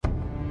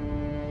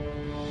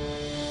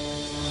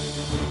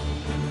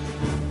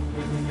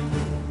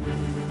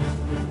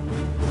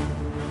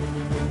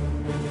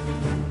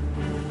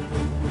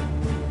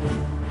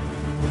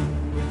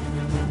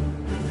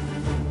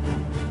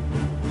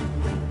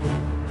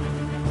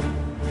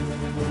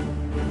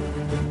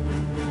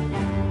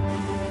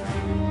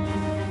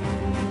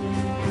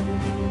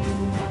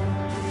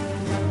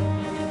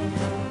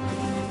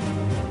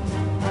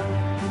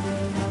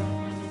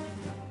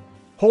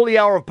Holy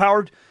Hour of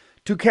Power.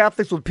 Two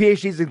Catholics with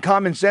PhDs in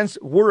common sense.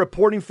 We're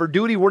reporting for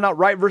duty. We're not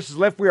right versus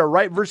left. We are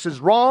right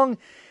versus wrong.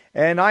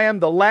 And I am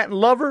the Latin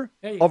lover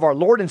of our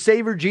Lord and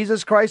Savior,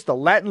 Jesus Christ, the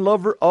Latin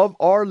lover of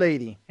Our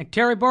Lady. And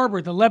Terry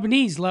Barber, the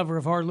Lebanese lover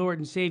of our Lord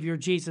and Savior,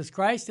 Jesus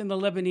Christ, and the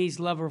Lebanese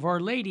lover of Our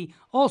Lady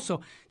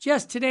also.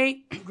 Jess,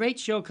 today, great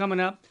show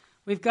coming up.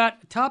 We've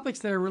got topics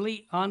that are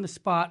really on the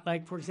spot,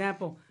 like, for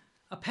example,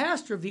 a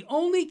pastor of the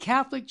only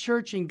Catholic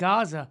church in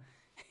Gaza.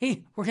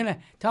 Hey, we're going to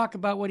talk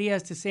about what he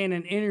has to say in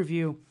an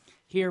interview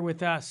here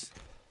with us.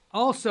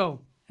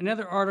 Also,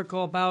 another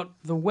article about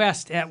the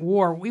West at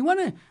war. We want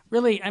to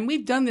really, and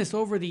we've done this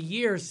over the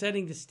years,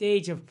 setting the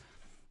stage of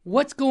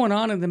what's going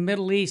on in the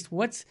Middle East.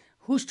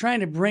 Who's trying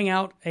to bring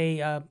out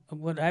a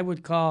what I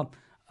would call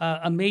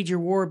a major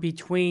war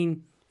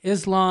between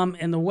Islam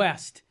and the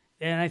West.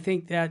 And I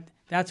think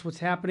that's what's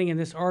happening in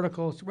this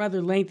article. It's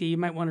rather lengthy. You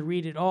might want to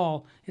read it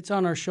all. It's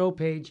on our show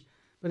page,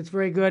 but it's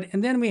very good.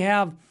 And then we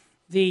have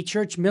the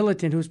church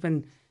militant who's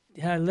been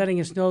letting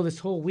us know this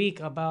whole week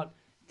about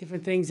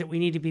different things that we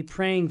need to be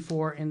praying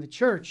for in the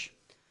church.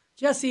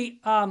 Jesse,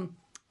 on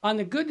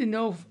the good to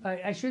know,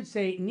 I should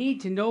say need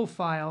to know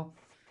file,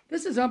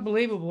 this is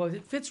unbelievable.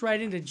 It fits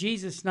right into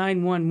Jesus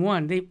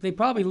 911. They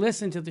probably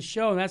listen to the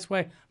show, and that's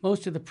why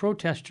most of the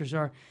protesters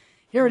are.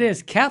 Here it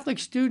is. Catholic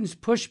students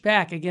push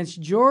back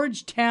against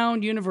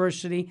Georgetown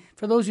University.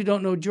 For those who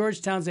don't know,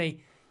 Georgetown's a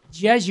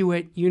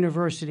Jesuit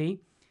university.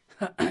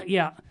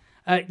 Yeah.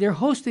 They're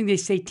hosting the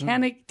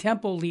Satanic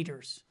Temple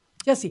leaders.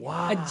 Jesse,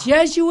 wow. A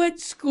Jesuit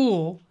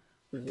school.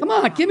 Come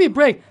on, give me a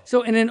break.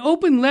 So in an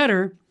open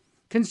letter,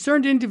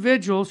 concerned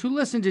individuals who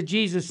listened to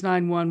Jesus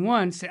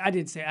 911,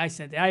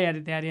 I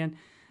added that in.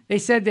 They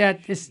said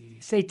that this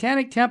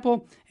Satanic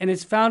Temple and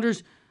its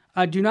founders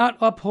do not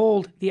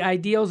uphold the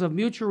ideals of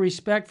mutual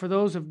respect for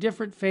those of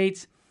different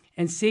faiths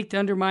and seek to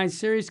undermine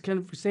serious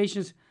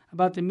conversations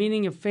about the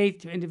meaning of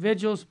faith to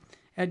individuals.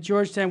 At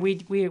Georgetown,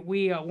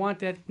 we want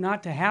that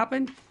not to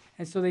happen.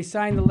 And so they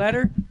signed the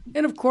letter.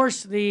 And, of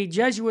course, the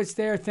Jesuits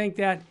there think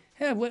that,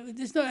 hey,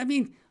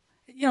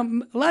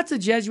 lots of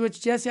Jesuits,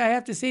 Jesse, I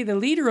have to say, the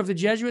leader of the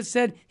Jesuits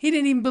said he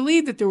didn't even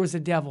believe that there was a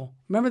devil.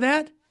 Remember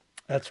that?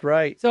 That's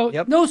right. So,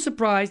 No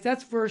surprise.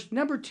 That's first.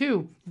 Number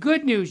two,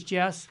 good news,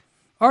 Jess.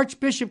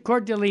 Archbishop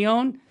Coeur de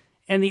Leon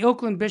and the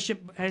Oakland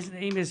bishop, his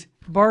name is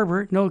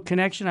Barber, no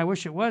connection. I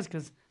wish it was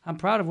because I'm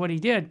proud of what he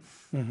did.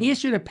 Mm-hmm. He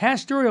issued a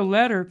pastoral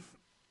letter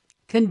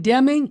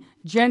condemning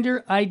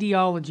gender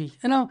ideology.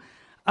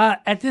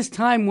 At this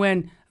time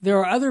when there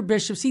are other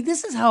bishops, see,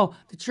 this is how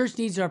the church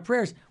needs our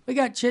prayers. We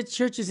got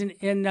churches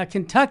in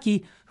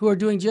Kentucky who are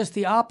doing just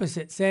the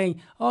opposite,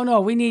 saying, "Oh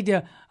no, we need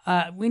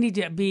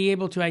to be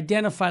able to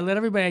identify. Let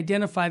everybody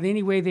identify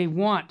any way they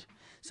want."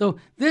 So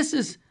this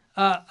is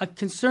a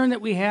concern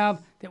that we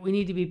have that we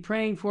need to be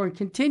praying for, and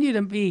continue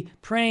to be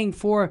praying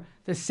for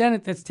the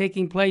Senate that's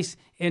taking place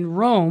in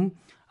Rome.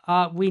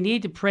 We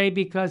need to pray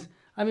because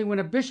when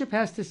a bishop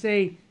has to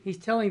say, he's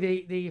telling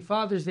the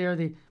fathers there,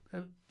 the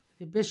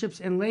bishops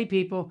and lay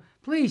people,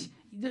 please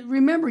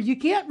remember, you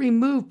can't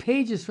remove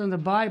pages from the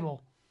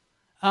Bible.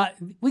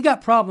 We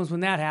got problems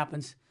when that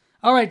happens.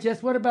 All right,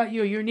 Jess, what about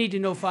you? Your need to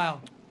know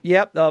file.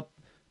 Yep.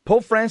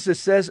 Pope Francis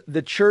says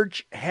the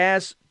church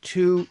has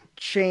to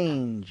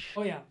change.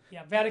 Oh, yeah.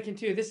 Yeah. Vatican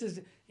II. This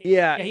is.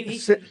 Yeah.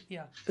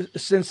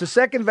 Since the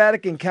Second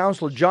Vatican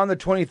Council, John the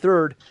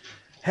 23rd,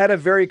 had a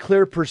very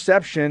clear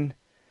perception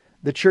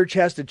the church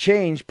has to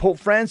change. Pope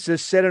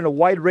Francis said in a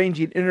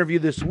wide-ranging interview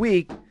this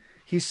week,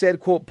 he said,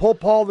 quote, Pope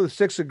Paul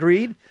VI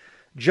agreed,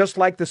 just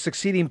like the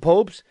succeeding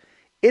popes,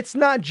 it's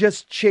not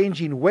just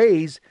changing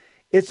ways,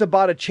 it's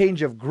about a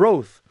change of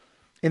growth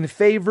in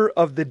favor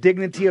of the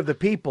dignity of the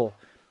people.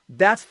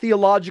 That's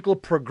theological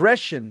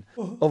progression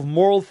of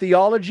moral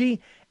theology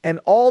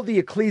and all the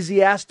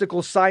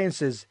ecclesiastical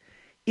sciences,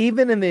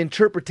 even in the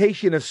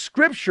interpretation of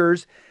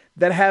scriptures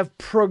that have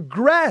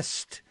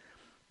progressed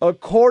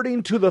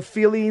according to the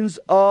feelings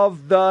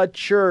of the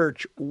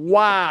church.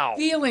 Wow.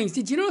 Feelings.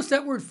 Did you notice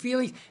that word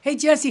feelings? Hey,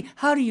 Jesse,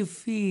 how do you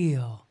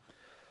feel?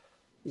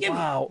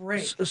 Wow.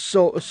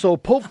 So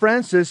Pope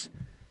Francis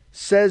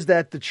says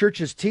that the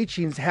church's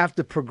teachings have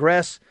to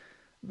progress,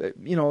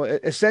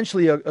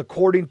 essentially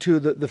according to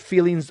the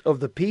feelings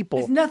of the people.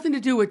 It's nothing to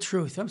do with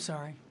truth. I'm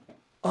sorry.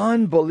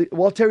 Unbelievable.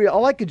 Well, Terry,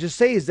 all I could just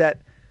say is that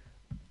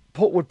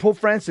what Pope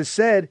Francis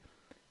said,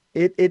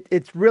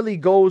 it really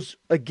goes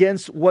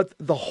against what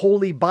the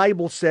Holy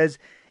Bible says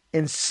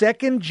in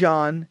 2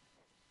 John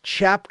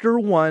chapter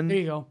 1, there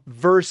you go.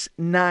 Verse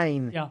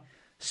 9. Yeah.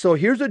 So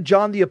here's what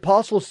John the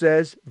Apostle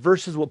says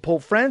versus what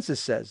Pope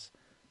Francis says.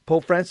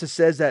 Pope Francis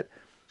says that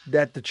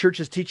the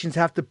church's teachings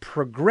have to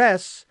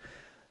progress.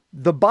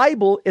 The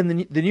Bible, in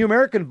the New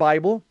American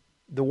Bible,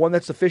 the one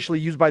that's officially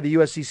used by the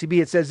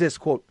USCCB, it says this,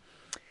 quote,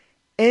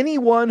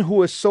 anyone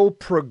who is so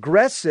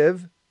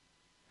progressive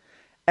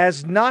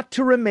as not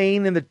to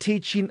remain in the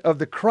teaching of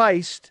the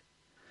Christ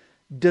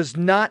does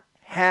not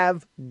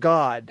have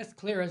God. That's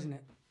clear, isn't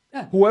it?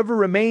 Yeah. Whoever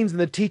remains in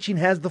the teaching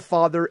has the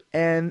Father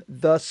and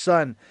the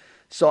Son.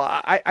 So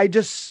I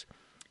just,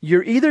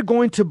 You're either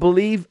going to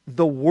believe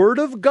the Word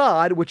of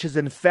God, which is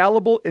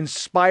infallible,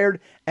 inspired,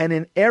 and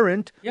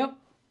inerrant, Yep.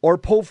 or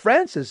Pope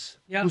Francis,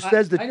 Yeah, who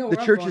says that the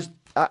church is...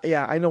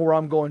 I know where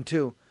I'm going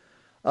too.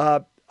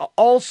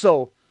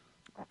 Also,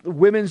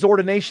 women's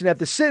ordination at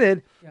the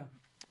synod. Yeah.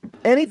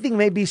 Anything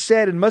may be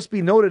said and must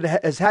be noted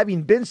as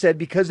having been said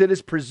because it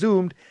is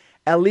presumed,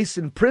 at least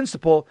in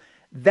principle,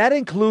 that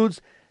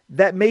includes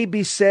that may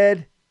be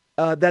said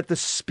that the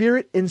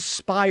Spirit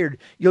inspired.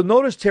 You'll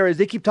notice, Terry, as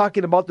they keep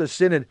talking about the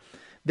synod,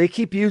 they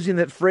keep using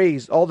that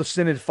phrase, all the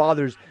synod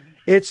fathers.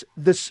 It's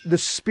the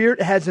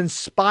Spirit has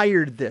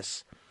inspired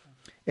this.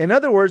 In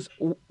other words,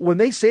 when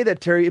they say that,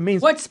 Terry, it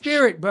means... What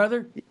Spirit,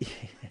 brother?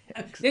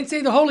 Didn't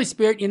say the Holy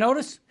Spirit, you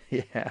notice?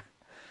 Yeah.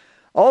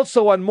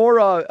 Also, on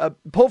more,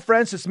 Pope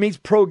Francis meets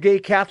pro-gay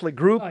Catholic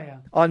group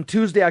on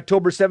Tuesday,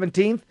 October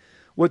 17th,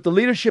 with the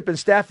leadership and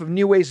staff of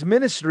New Way's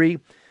Ministry,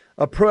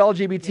 a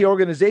pro-LGBT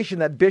organization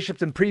that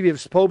bishops and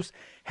previous popes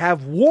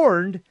have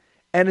warned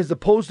and is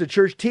opposed to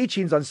church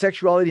teachings on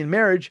sexuality and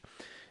marriage.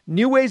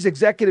 New Way's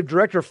executive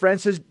director,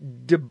 Francis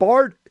de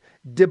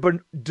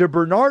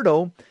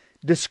Bernardo,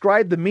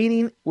 described the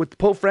meeting with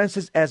Pope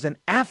Francis as an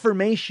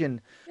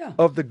affirmation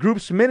of the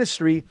group's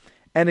ministry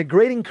and a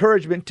great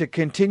encouragement to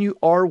continue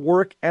our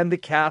work and the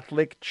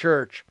Catholic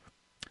Church.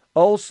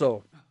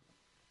 Also,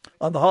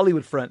 on the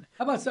Hollywood front.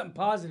 How about something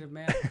positive,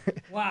 man?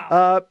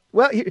 Wow.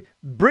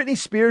 Britney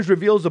Spears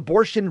reveals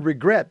abortion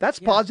regret. That's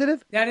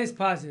positive. That is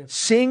positive.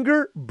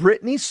 Singer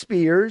Britney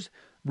Spears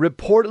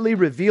reportedly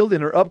revealed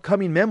in her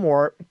upcoming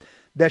memoir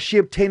that she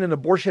obtained an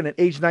abortion at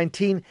age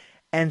 19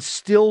 and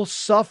still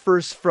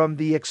suffers from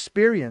the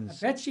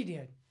experience. I bet she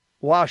did.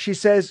 Wow. She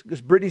says,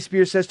 Britney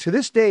Spears says, to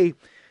this day,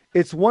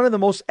 it's one of the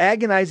most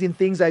agonizing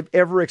things I've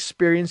ever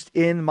experienced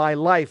in my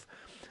life.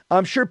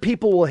 I'm sure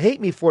people will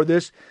hate me for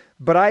this,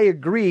 but I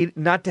agreed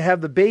not to have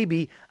the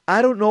baby.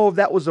 I don't know if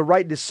that was the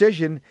right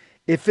decision.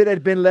 If it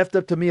had been left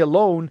up to me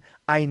alone,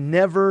 I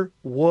never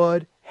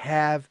would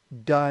have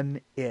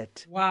done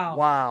it. Wow.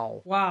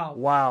 Wow. Wow.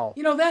 Wow.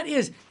 You know,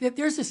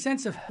 there's a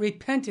sense of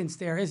repentance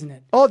there, isn't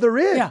it? Oh, there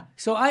is. Yeah.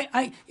 So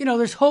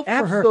there's hope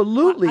for her.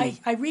 Absolutely.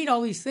 I read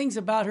all these things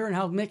about her and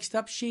how mixed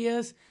up she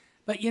is,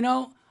 but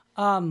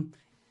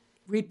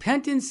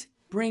repentance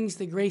brings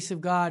the grace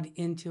of God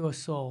into a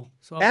soul.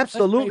 So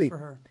absolutely. Let's pray for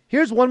her.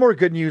 Here's one more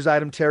good news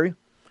item, Terry.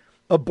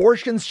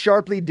 Abortions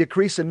sharply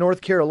decrease in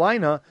North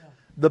Carolina.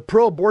 The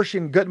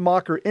Pro-Abortion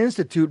Guttmacher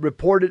Institute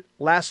reported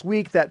last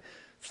week that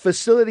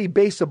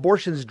facility-based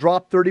abortions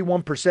dropped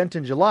 31%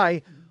 in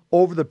July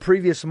over the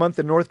previous month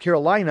in North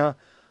Carolina.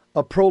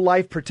 A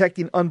pro-life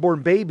protecting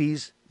unborn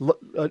babies,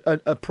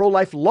 a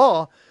pro-life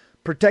law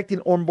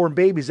protecting unborn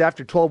babies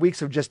after 12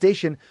 weeks of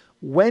gestation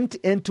went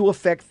into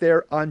effect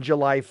there on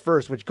July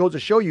 1st, which goes to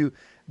show you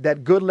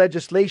that good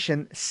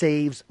legislation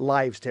saves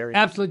lives, Terry.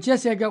 Absolutely.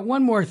 Jesse, I got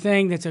one more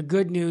thing that's a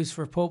good news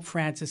for Pope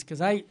Francis,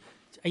 because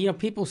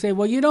people say,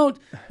 well, you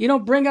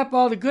don't bring up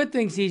all the good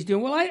things he's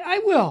doing. Well,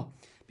 I will,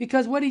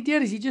 because what he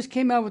did is he just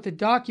came out with a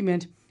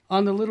document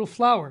on the little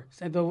flower,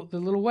 the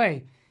little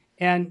way.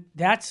 And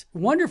that's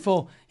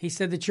wonderful. He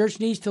said the church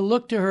needs to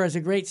look to her as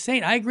a great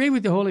saint. I agree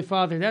with the Holy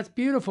Father. That's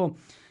beautiful.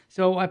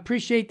 So I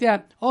appreciate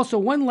that. Also,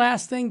 one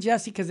last thing,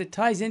 Jesse, because it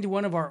ties into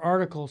one of our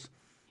articles.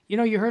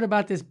 You heard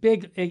about this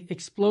big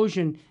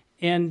explosion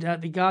in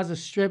the Gaza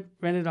Strip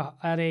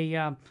at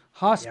a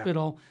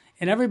hospital. Yeah.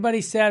 And everybody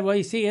said, well,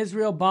 you see,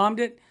 Israel bombed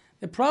it.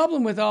 The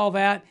problem with all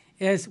that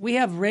is we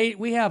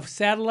have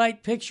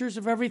satellite pictures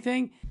of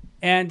everything,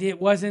 and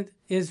it wasn't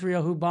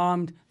Israel who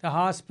bombed the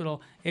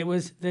hospital. It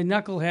was the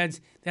knuckleheads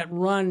that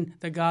run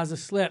the Gaza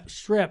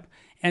Strip.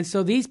 And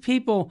so these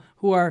people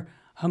who are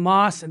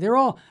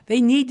Hamas,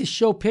 they need to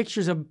show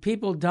pictures of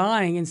people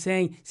dying and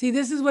saying, see,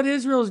 this is what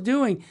Israel's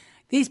doing.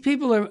 These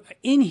people are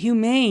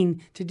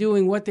inhumane to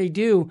doing what they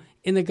do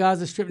in the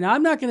Gaza Strip. Now,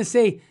 I'm not going to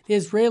say the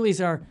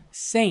Israelis are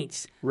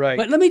saints. Right.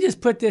 But let me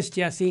just put this,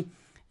 Jesse.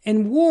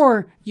 In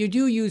war, you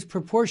do use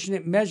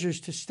proportionate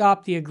measures to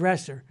stop the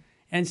aggressor.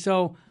 And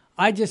so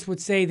I just would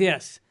say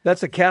this.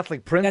 That's a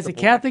Catholic principle. That's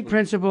a Catholic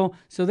principle.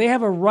 So they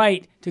have a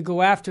right to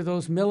go after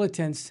those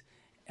militants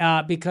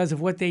because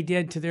of what they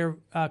did to their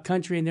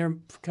country and their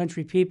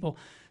country people.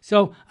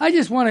 So I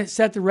just want to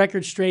set the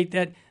record straight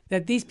that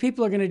these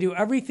people are going to do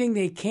everything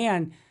they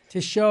can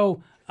to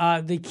show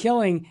the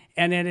killing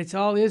and that it's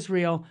all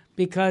Israel,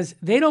 because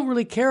they don't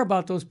really care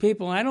about those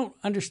people. And I don't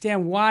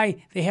understand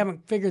why they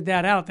haven't figured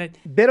that out. That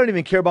they don't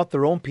even care about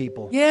their own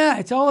people. Yeah,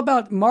 it's all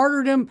about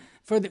martyrdom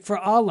for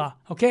Allah.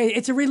 Okay,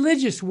 it's a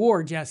religious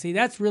war, Jesse.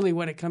 That's really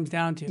what it comes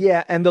down to.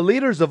 Yeah, and the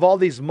leaders of all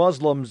these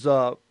Muslims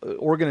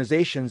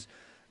organizations,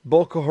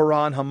 Boko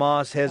Haram,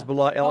 Hamas,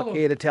 Hezbollah,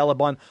 Al-Qaeda,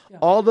 Taliban,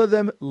 all of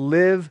them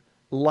live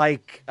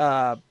like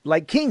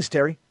kings,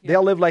 Terry. Yeah. They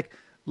all live like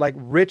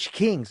rich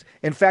kings.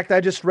 In fact, I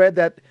just read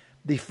that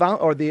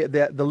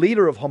the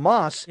leader of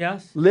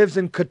Hamas lives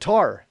in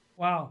Qatar.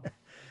 Wow.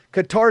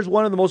 Qatar is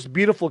one of the most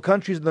beautiful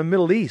countries in the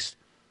Middle East.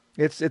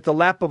 It's a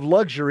lap of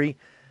luxury.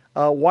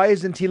 Why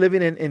isn't he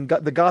living in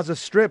the Gaza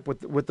Strip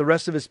with the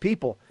rest of his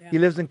people? Yeah. He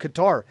lives in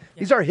Qatar. Yeah.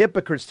 These are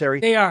hypocrites, Terry.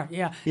 They are,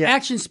 yeah.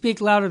 Actions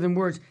speak louder than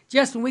words.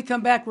 Jess, when we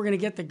come back, we're going to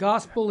get the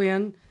gospel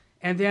in,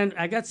 and then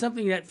I got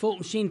something that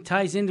Fulton Sheen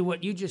ties into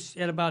what you just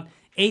said about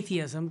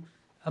atheism,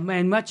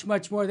 and much,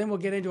 much more. Then we'll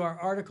get into our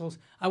articles.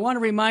 I want to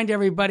remind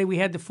everybody we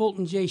had the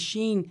Fulton J.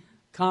 Sheen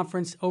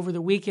conference over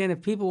the weekend.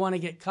 If people want to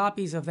get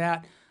copies of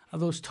that, of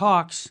those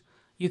talks,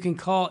 you can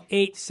call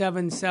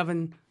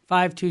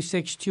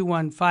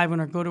 877-526-2151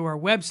 or go to our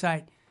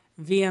website,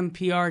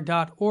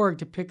 vmpr.org,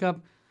 to pick up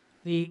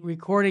the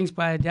recordings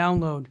by a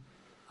download.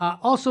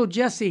 Also,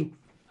 Jesse,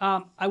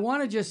 I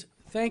want to just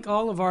thank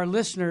all of our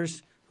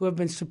listeners who have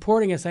been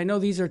supporting us. I know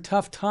these are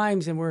tough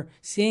times and we're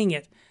seeing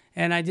it.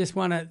 And I just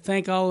want to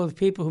thank all of the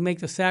people who make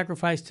the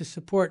sacrifice to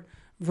support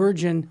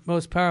Virgin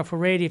Most Powerful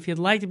Radio. If you'd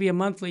like to be a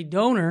monthly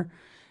donor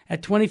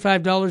at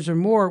 $25 or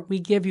more, we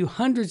give you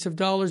hundreds of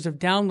dollars of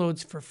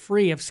downloads for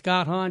free of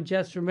Scott Hahn,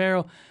 Jess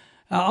Romero.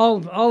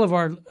 All of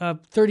our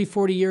 30,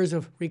 40 years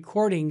of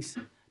recordings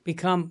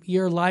become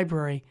your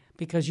library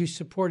because you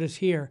support us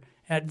here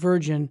at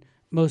Virgin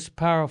Most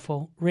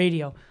Powerful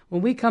Radio.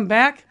 When we come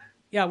back,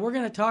 we're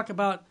going to talk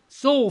about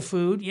soul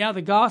food.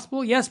 The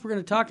gospel. Yes, we're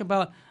going to talk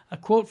about a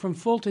quote from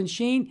Fulton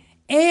Sheen,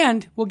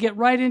 and we'll get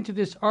right into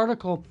this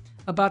article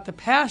about the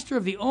pastor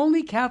of the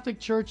only Catholic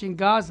church in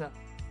Gaza.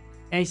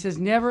 And he says,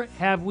 never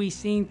have we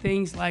seen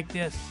things like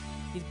this.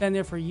 He's been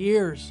there for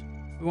years.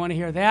 We want to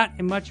hear that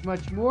and much,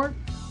 much more.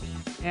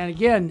 And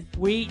again,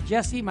 we,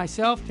 Jesse,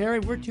 myself,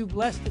 Terry, we're too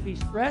blessed to be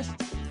stressed.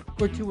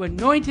 We're too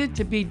anointed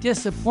to be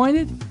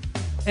disappointed.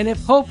 And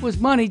if hope was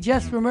money,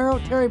 Jess Romero,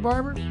 Terry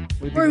Barber,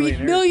 we're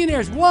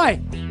millionaires. Why?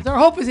 Because our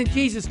hope is in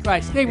Jesus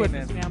Christ. Stay with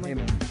us, family.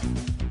 Amen.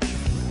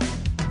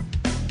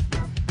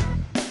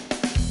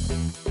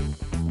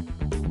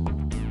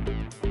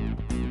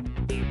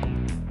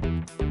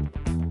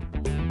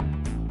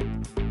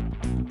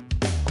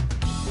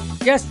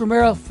 Jess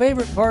Romero,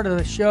 favorite part of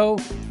the show,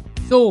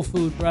 soul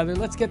food, brother.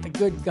 Let's get the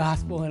good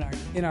gospel in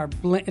our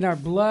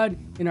blood,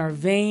 in our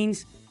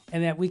veins,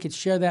 and that we could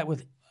share that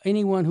with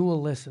anyone who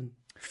will listen.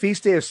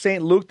 Feast day of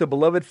St. Luke, the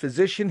beloved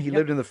physician. He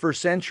lived in the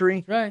first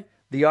century. Right.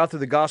 The author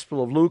of the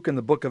Gospel of Luke and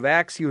the book of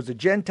Acts. He was a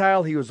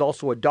Gentile. He was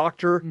also a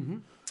doctor. Mm-hmm.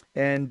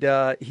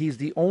 And he's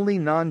the only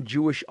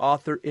non-Jewish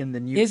author in the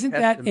New Testament.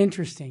 Isn't that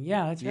interesting?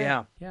 Yeah, that's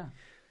right. Yeah.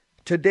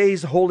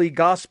 Today's Holy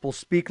Gospel.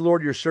 Speak,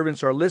 Lord, your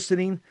servants are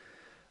listening.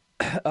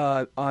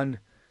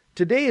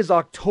 Today is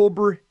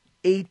October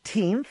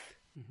 18th.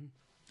 Mm-hmm.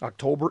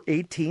 October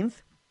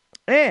 18th.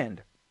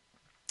 And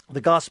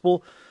the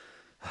Gospel,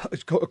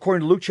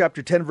 according to Luke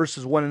chapter 10,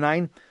 verses 1 and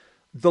 9,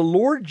 the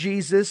Lord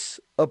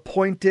Jesus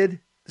appointed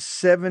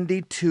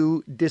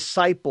 72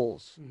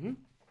 disciples, mm-hmm.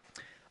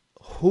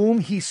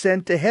 whom he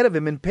sent ahead of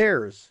him in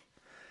pairs.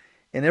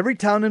 In every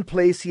town and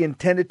place he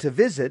intended to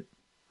visit,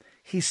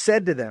 he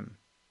said to them,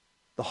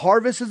 the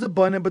harvest is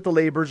abundant, but the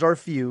laborers are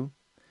few.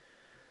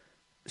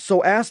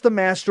 So ask the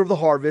master of the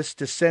harvest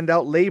to send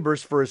out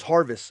laborers for his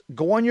harvest.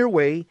 Go on your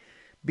way.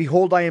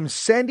 Behold, I am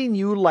sending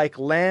you like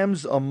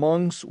lambs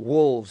amongst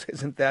wolves.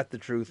 Isn't that the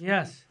truth?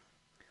 Yes.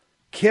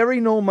 Carry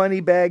no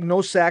money bag,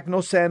 no sack,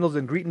 no sandals,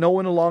 and greet no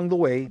one along the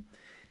way.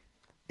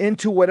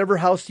 Into whatever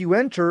house you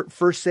enter,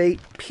 first say,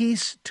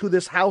 peace to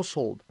this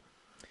household.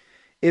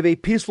 If a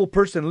peaceful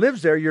person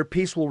lives there, your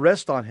peace will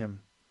rest on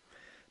him.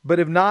 But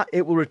if not,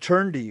 it will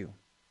return to you.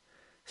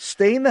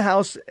 Stay in the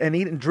house and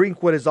eat and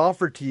drink what is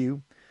offered to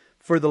you,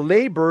 for the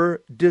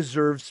laborer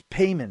deserves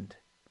payment.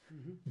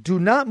 Mm-hmm. Do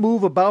not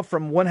move about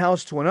from one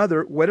house to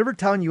another. Whatever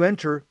town you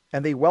enter,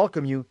 and they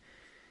welcome you,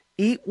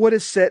 eat what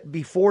is set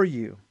before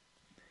you.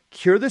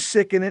 Cure the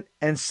sick in it,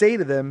 and say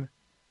to them,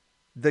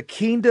 the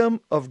kingdom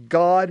of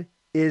God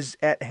is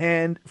at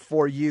hand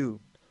for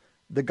you.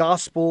 The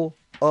gospel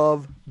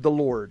of the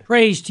Lord.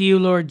 Praise to you,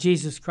 Lord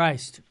Jesus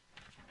Christ.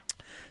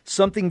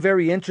 Something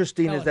very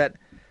interesting is that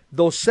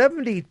those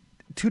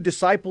 72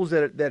 disciples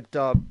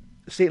that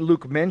St.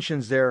 Luke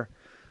mentions there,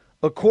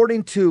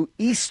 according to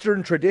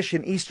Eastern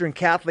tradition, Eastern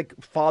Catholic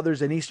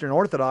fathers and Eastern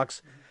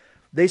Orthodox,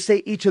 they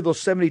say each of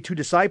those 72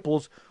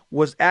 disciples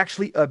was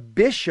actually a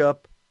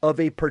bishop of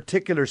a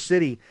particular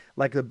city,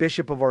 like the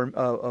bishop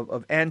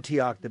of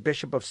Antioch, the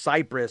bishop of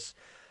Cyprus.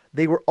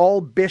 They were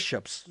all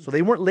bishops. So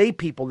they weren't lay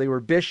people, they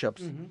were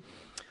bishops. Mm-hmm.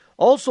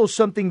 Also,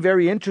 something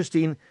very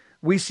interesting,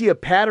 we see a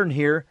pattern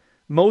here.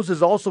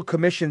 Moses also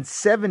commissioned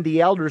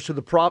 70 elders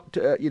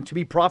to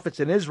be prophets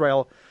in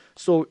Israel.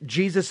 So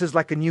Jesus is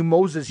like a new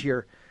Moses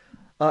here.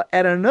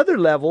 At another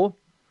level,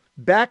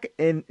 back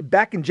in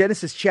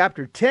Genesis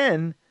chapter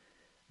 10,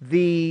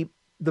 the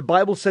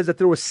Bible says that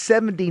there were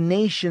 70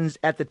 nations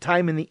at the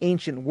time in the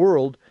ancient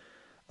world,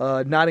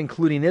 not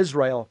including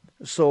Israel.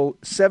 So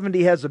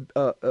 70 has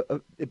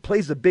it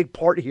plays a big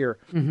part here.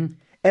 Mm-hmm.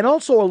 And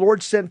also our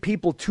Lord sent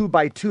people 2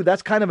 by 2.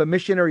 That's kind of a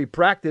missionary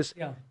practice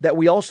that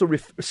we also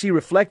see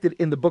reflected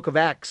in the book of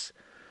Acts.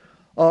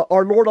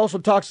 Our Lord also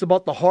talks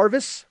about the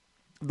harvest.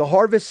 The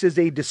harvest is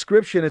a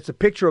description. It's a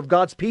picture of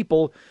God's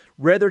people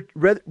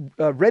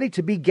ready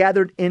to be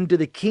gathered into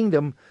the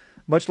kingdom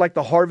much like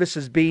the harvest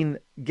is being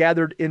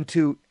gathered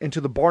into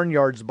the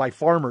barnyards by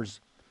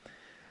farmers.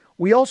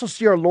 We also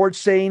see our Lord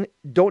saying,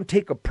 don't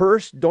take a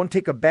purse, don't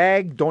take a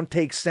bag, don't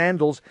take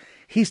sandals.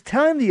 He's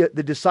telling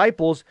the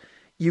disciples,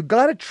 you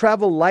got to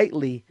travel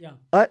lightly,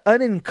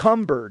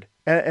 unencumbered.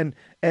 And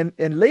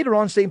later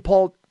on, St.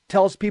 Paul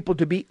tells people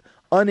to be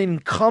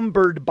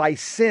unencumbered by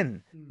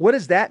sin. What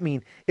does that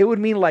mean? It would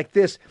mean like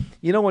this.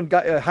 You know, when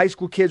high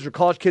school kids or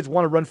college kids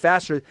want to run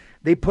faster,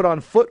 they put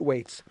on foot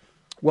weights.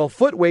 Well,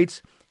 foot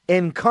weights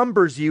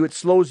encumbers you. It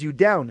slows you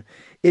down.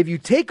 If you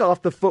take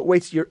off the foot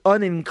weights, you're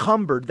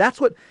unencumbered.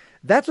 That's what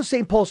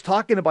St. Paul's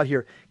talking about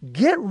here.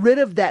 Get rid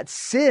of that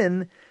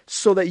sin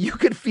so that you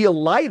can feel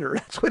lighter.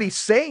 That's what he's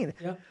saying.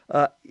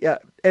 Yeah.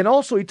 And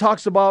also he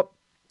talks about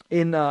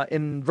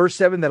in verse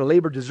 7 that a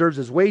laborer deserves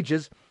his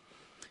wages.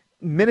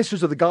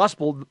 Ministers of the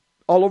gospel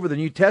all over the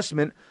New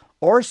Testament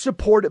are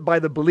supported by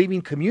the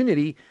believing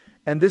community,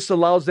 and this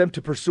allows them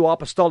to pursue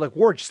apostolic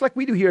work, just like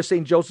we do here at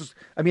St. Joseph's,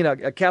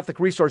 a Catholic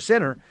Resource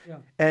Center. Yeah.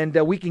 And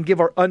we can give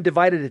our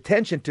undivided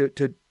attention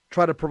to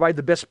try to provide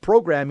the best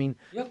programming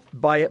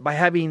by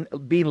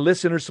being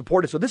listener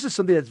supported. So this is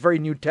something that's very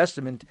New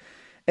Testament.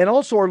 And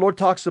also our Lord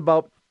talks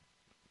about,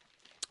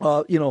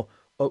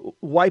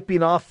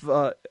 wiping off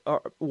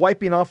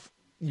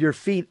your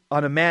feet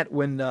on a mat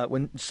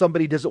when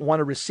somebody doesn't want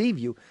to receive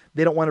you.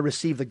 They don't want to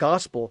receive the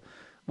gospel.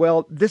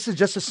 Well, this is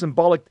just a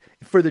symbolic,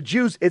 for the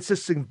Jews, it's a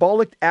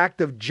symbolic act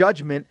of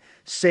judgment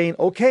saying,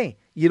 okay,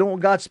 you don't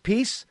want God's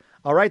peace?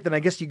 All right, then I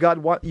guess you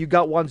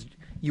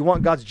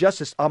want God's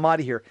justice. I'm out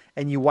of here.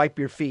 And you wipe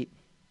your feet.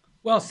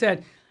 Well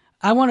said.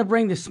 I want to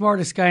bring the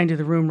smartest guy into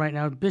the room right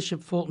now,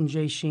 Bishop Fulton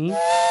J. Sheen.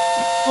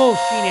 Full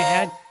Sheen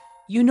ahead.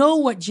 You know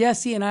what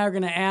Jesse and I are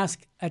going to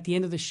ask at the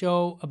end of the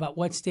show about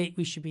what state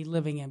we should be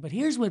living in. But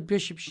here's what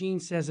Bishop Sheen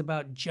says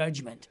about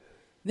judgment.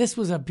 This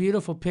was a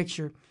beautiful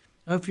picture.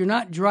 If you're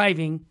not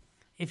driving,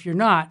 if you're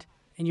not,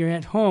 and you're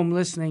at home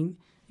listening,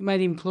 you might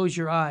even close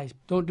your eyes.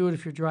 Don't do it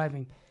if you're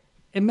driving.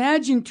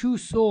 Imagine two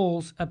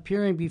souls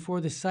appearing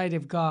before the sight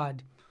of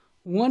God,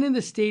 one in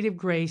the state of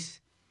grace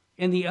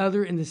and the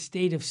other in the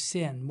state of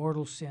sin,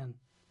 mortal sin.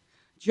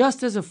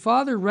 Just as a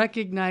father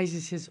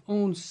recognizes his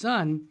own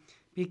son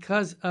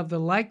because of the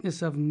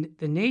likeness of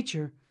the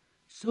nature,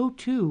 so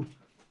too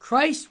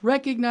Christ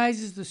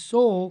recognizes the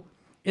soul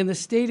in the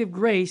state of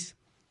grace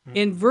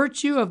in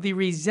virtue of the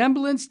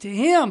resemblance to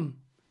him,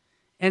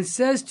 and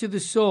says to the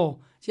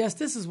soul, yes,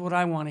 this is what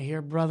I want to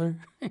hear, brother.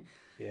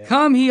 Yeah.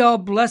 Come, ye all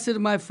blessed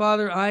of my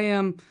Father, I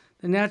am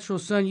the natural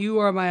son, you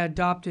are my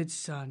adopted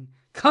son.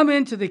 Come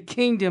into the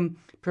kingdom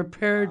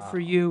prepared for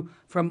you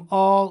from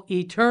all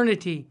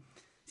eternity.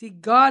 See,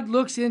 God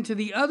looks into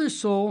the other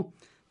soul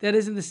that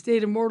is in the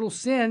state of mortal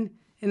sin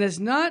and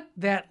has not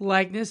that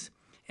likeness.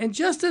 And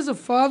just as a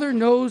father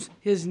knows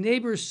his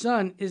neighbor's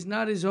son is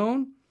not his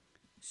own,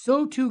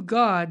 so too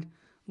God,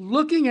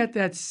 looking at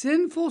that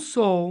sinful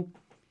soul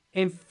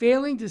and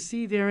failing to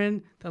see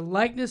therein the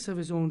likeness of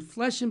his own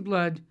flesh and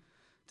blood,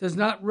 does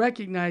not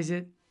recognize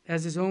it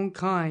as his own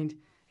kind,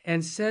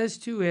 and says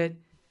to it,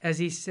 as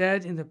he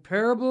said in the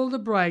parable of the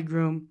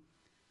bridegroom,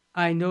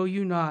 I know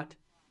you not.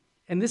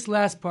 And this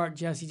last part,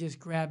 Jesse, just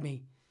grabbed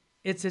me.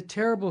 It's a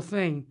terrible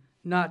thing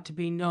not to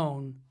be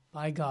known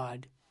by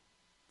God.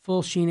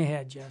 Full Sheen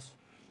ahead, Jess.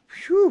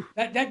 Whew,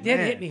 that did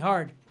hit me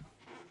hard.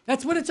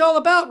 That's what it's all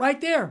about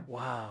right there.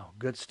 Wow,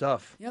 good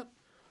stuff. Yep.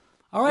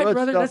 All right, good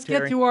brother, stuff, let's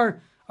Terry. get to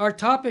our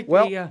topic.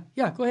 Well,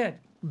 go ahead.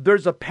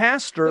 There's a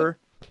pastor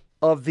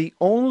of the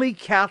only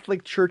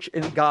Catholic church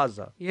in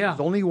Gaza. Yeah. There's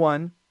only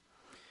one.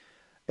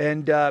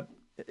 And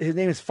his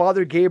name is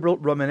Father Gabriel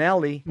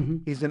Romanelli. Mm-hmm.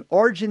 He's an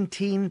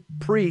Argentine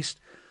priest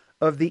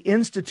of the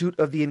Institute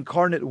of the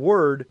Incarnate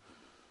Word,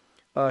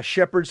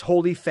 Shepherd's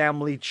Holy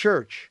Family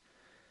Church.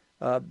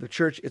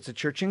 It's a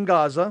church in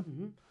Gaza.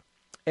 Mm-hmm.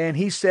 And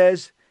he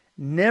says,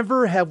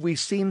 never have we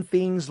seen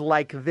things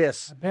like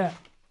this. I bet.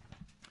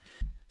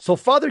 So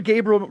Father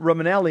Gabriel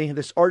Romanelli,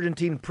 this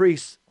Argentine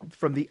priest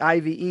from the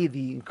IVE,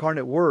 the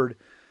Incarnate Word,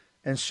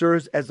 and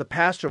serves as the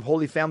pastor of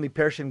Holy Family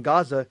Parish in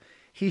Gaza,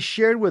 he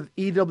shared with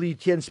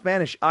EWTN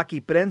Spanish,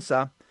 Aquí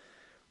Prensa,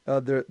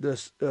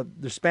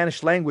 the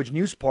Spanish language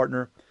news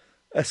partner,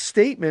 a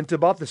statement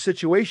about the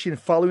situation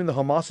following the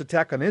Hamas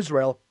attack on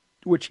Israel,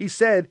 which he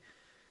said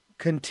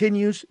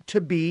continues to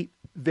be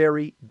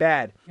very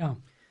bad. Yeah.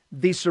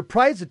 The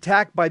surprise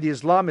attack by the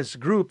Islamist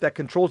group that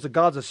controls the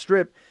Gaza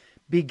Strip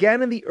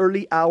began in the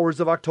early hours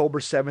of October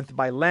 7th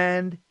by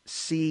land,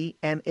 sea,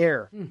 and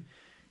air.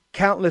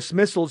 Countless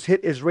missiles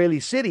hit Israeli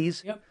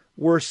cities,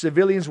 where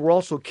civilians were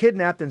also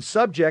kidnapped and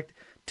subject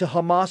to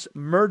Hamas'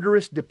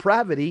 murderous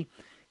depravity,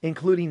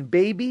 including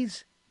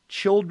babies,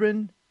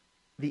 children,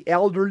 the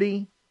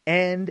elderly,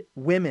 and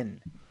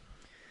women.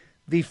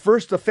 The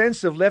first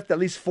offensive left at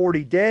least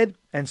 40 dead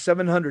and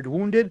 700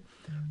 wounded.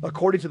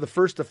 According to the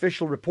first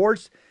official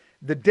reports,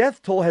 the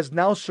death toll has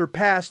now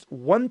surpassed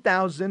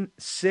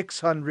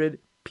 1,600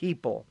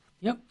 people.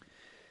 Yep.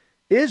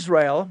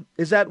 Israel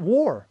is at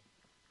war,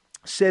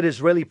 said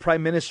Israeli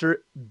Prime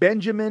Minister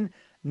Benjamin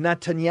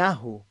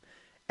Netanyahu,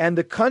 and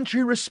the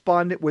country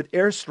responded with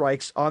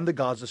airstrikes on the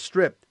Gaza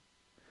Strip.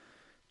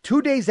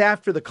 2 days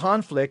after the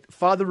conflict,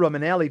 Father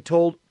Romanelli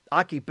told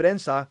Aki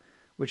Prensa,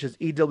 which is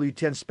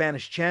EWTN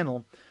Spanish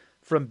channel,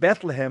 from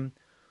Bethlehem,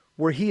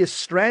 where he is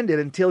stranded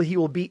until he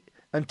will be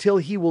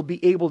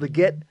able to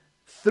get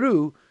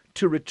through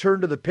to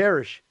return to the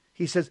parish.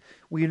 He says,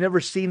 "We've never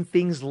seen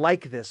things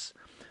like this.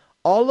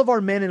 All of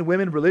our men and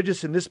women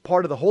religious in this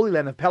part of the Holy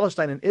Land of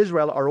Palestine and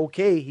Israel are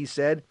okay," he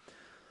said,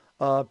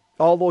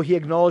 although he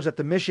acknowledged that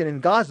the mission in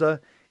Gaza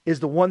is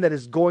the one that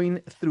is going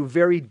through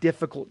very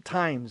difficult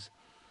times.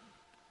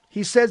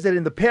 He says that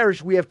in the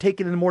parish, we have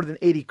taken in more than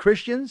 80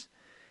 Christians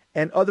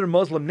and other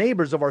Muslim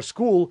neighbors of our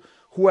school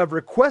who have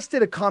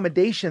requested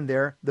accommodation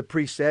there, the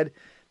priest said.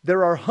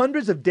 There are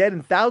hundreds of dead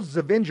and thousands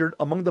of injured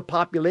among the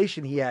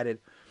population, he added.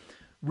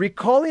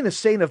 Recalling a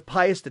saying of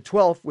Pius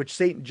XII, which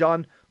St.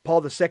 John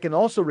Paul II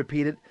also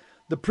repeated,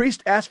 the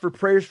priest asked for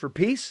prayers for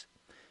peace,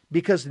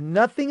 because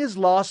nothing is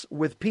lost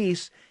with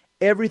peace.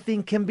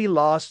 Everything can be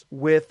lost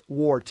with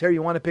war. Terry,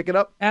 you want to pick it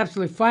up?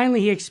 Absolutely.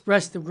 Finally, he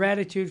expressed the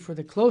gratitude for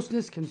the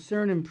closeness,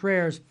 concern, and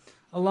prayers,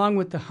 along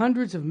with the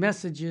hundreds of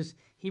messages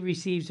he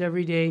receives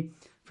every day.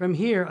 From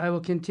here, I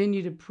will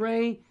continue to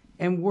pray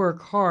and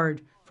work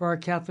hard for our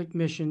Catholic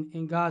mission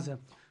in Gaza,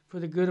 for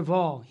the good of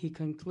all, he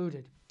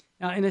concluded.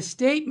 Now, in a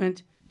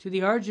statement to the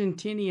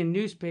Argentinian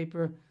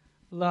newspaper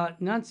La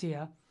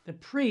Nancia, the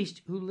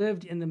priest, who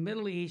lived in the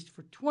Middle East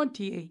for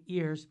 28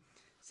 years,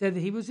 said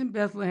that he was in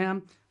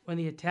Bethlehem when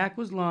the attack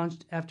was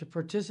launched after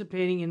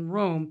participating in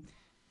Rome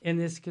in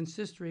this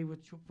consistory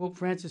which Pope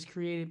Francis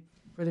created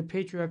for the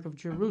Patriarch of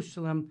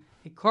Jerusalem,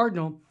 a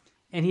cardinal,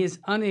 and he is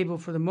unable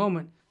for the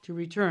moment to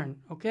return.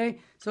 Okay?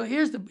 So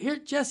here,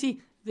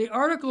 Jesse, the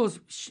article is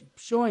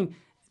showing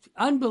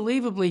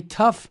unbelievably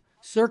tough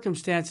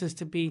circumstances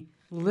to be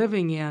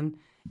living in.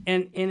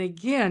 And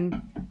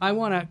again, I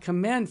want to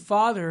commend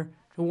Father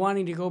for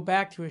wanting to go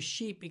back to his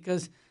sheep,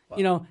 because,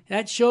 you know,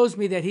 that shows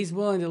me that he's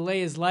willing to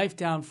lay his life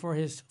down for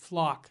his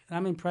flock.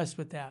 I'm impressed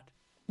with that.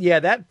 Yeah,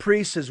 that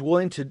priest is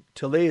willing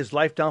to lay his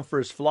life down for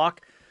his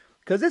flock,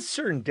 because it's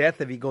certain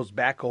death if he goes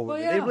back over. Well,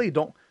 yeah.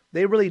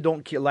 They really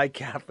don't like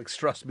Catholics,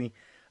 trust me.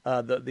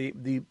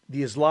 The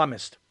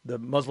Islamists, the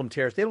Muslim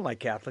terrorists, they don't like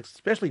Catholics,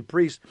 especially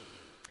priests.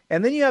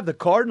 And then you have the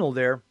cardinal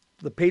there,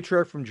 the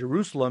patriarch from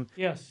Jerusalem.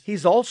 Yes.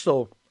 He's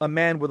also a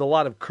man with a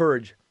lot of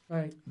courage.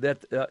 Right.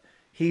 That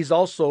he's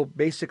also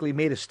basically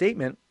made a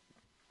statement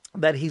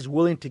that he's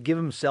willing to give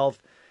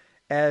himself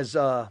as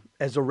a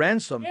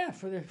ransom, yeah,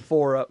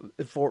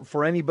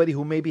 for anybody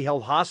who may be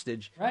held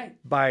hostage, right,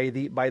 by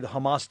the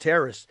Hamas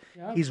terrorists.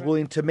 Yeah, he's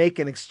willing to make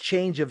an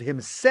exchange of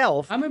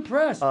himself. I'm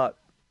impressed.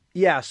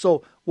 Yeah.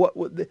 So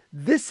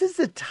this is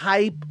the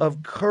type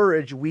of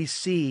courage we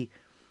see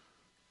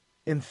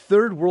in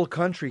third world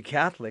country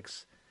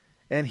Catholics.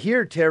 And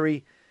here,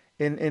 Terry,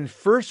 in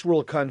first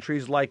world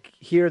countries like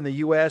here in the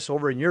U.S.,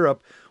 over in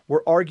Europe,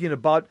 we're arguing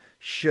about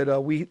should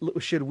we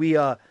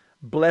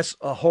bless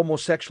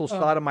homosexuals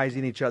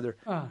sodomizing each other.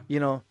 You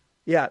know,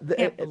 yeah.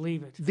 Can't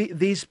believe it.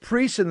 These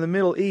priests in the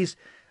Middle East,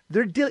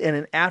 and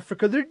in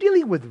Africa, they're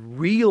dealing with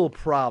real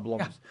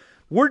problems. Yeah.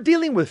 We're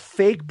dealing with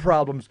fake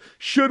problems.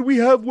 Should we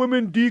have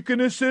women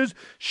deaconesses?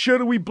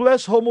 Should we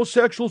bless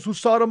homosexuals who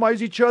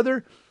sodomize each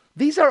other?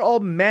 These are all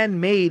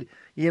man-made,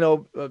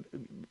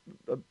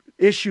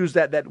 issues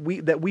that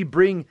we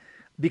bring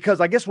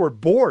because I guess we're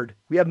bored.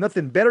 We have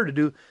nothing better to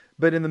do.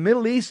 But in the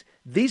Middle East,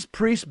 these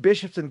priests,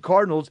 bishops, and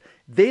cardinals,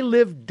 they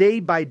live day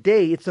by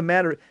day. It's a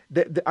matter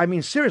I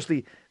mean,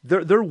 seriously,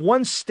 they're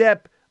one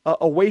step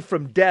away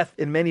from death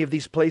in many of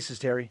these places,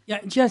 Terry.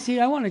 Yeah, Jesse,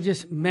 I want to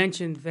just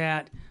mention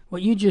that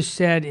what you just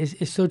said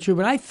is so true.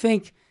 But I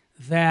think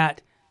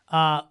that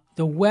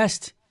the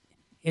West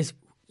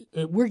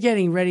we're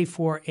getting ready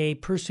for a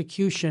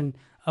persecution,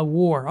 a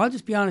war. I'll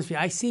just be honest with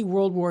you. I see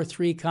World War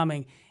III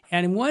coming.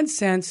 And in one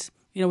sense,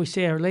 we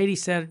say Our Lady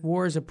said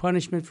war is a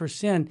punishment for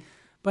sin.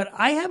 But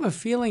I have a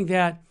feeling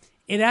that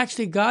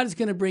God is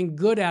going to bring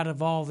good out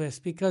of all this,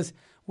 because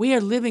we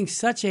are living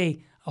such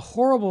a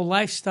horrible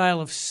lifestyle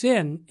of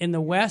sin in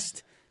the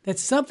West that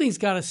something's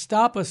got to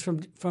stop us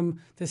from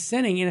the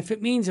sinning. And if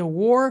it means a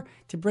war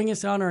to bring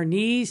us on our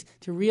knees,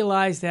 to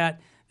realize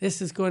that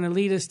this is going to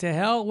lead us to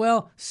hell,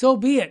 well, so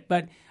be it.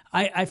 But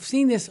I've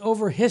seen this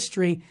over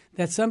history,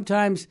 that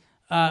sometimes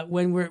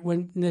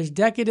when there's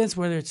decadence,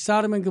 whether it's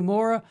Sodom and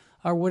Gomorrah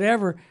or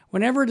whatever,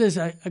 whenever there's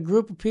a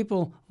group of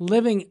people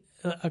living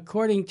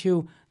according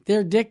to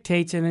their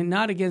dictates and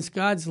not against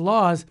God's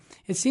laws,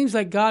 it seems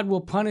like God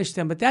will punish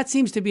them. But that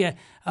seems to be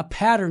a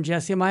pattern,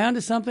 Jesse. Am I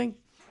onto something?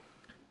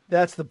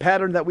 That's the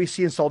pattern that we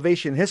see in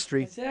salvation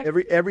history.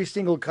 Exactly. Every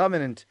single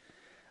covenant,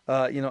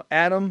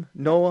 Adam,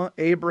 Noah,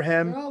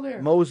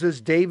 Abraham,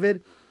 Moses,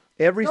 David,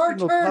 every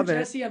single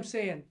covenant. Jesse, I'm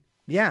saying.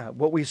 Yeah,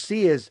 what we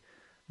see is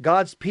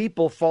God's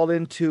people fall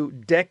into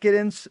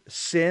decadence,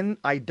 sin,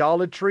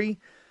 idolatry,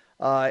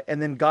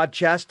 and then God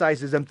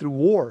chastises them through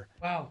war.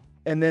 Wow.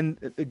 And then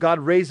God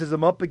raises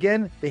them up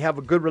again. They have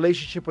a good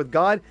relationship with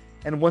God.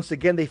 And once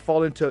again, they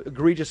fall into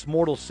egregious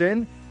mortal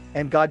sin.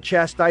 And God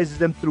chastises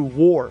them through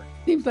war.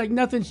 Seems like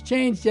nothing's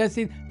changed,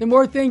 Jesse. The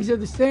more things are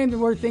the same, the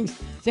more things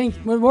change.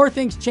 The more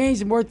things change,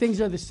 the more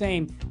things are the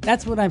same.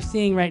 That's what I'm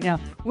seeing right now.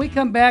 When we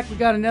come back, we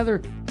got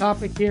another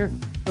topic here.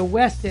 The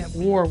West at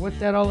war. What's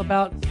that all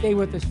about? Stay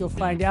with us. You'll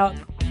find out.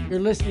 You're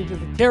listening to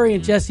the Terry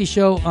and Jesse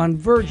Show on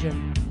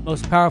Virgin,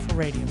 Most Powerful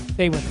Radio.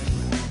 Stay with us.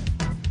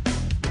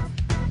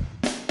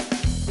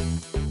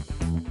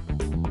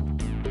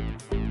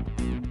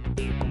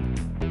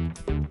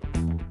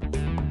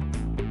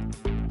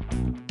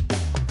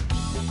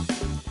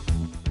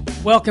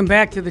 Welcome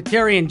back to the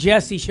Terry and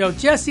Jesse Show.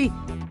 Jesse,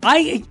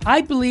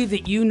 I believe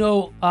that you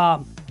know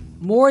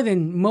more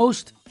than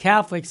most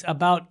Catholics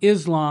about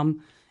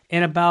Islam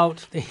and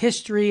about the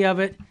history of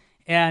it.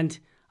 And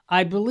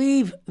I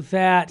believe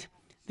that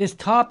this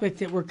topic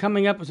that we're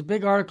coming up was a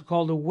big article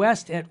called The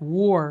West at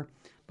War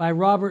by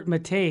Robert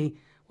Mattei.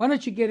 Why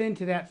don't you get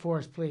into that for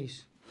us,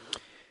 please?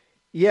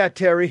 Yeah,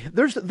 Terry.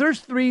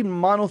 There's three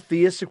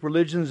monotheistic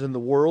religions in the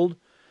world: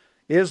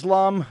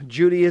 Islam,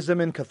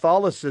 Judaism, and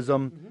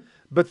Catholicism. Mm-hmm.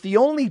 But the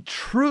only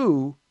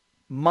true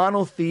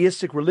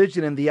monotheistic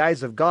religion in the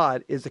eyes of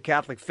God is the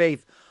Catholic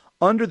faith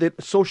under the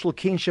social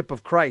kingship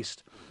of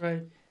Christ.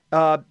 Right.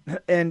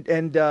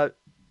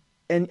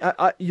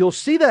 You'll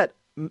see that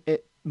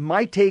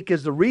my take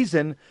is the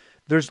reason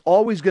there's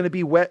always going to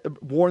be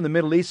war in the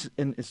Middle East,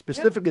 and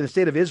specifically in the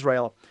state of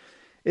Israel,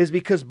 is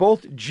because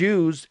both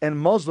Jews and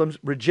Muslims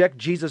reject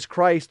Jesus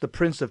Christ, the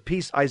Prince of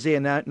Peace, Isaiah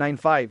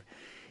 9:5.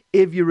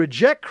 If you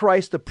reject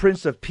Christ, the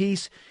Prince of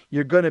Peace,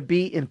 you're going to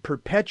be in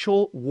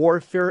perpetual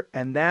warfare,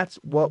 and that's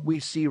what we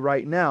see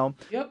right now.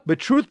 Yep. But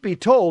truth be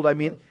told, I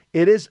mean,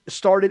 it is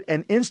started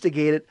and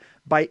instigated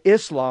by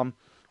Islam,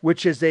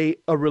 which is a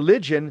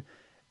religion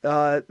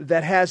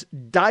that has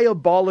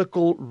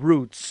diabolical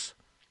roots.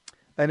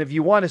 And if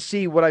you want to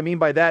see what I mean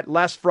by that,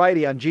 last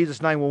Friday on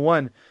Jesus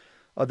 911,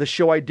 the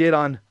show I did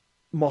on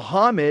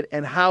Muhammad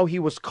and how he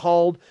was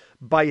called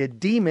by a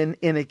demon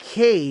in a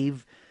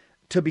cave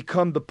to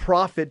become the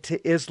prophet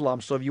to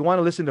Islam. So if you want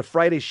to listen to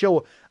Friday's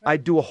show, I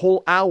do a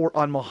whole hour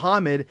on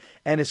Muhammad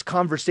and his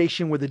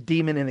conversation with a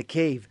demon in a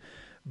cave.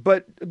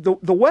 But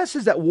the West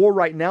is at war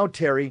right now,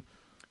 Terry.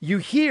 You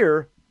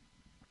hear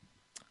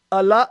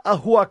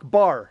Allahu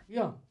Akbar.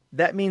 Yeah.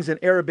 That means in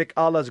Arabic,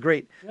 Allah is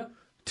great. Yeah.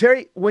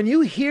 Terry, when you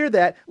hear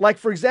that, like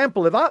for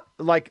example, if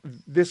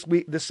this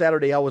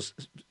Saturday, I was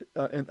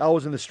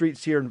in the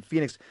streets here in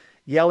Phoenix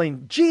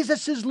yelling,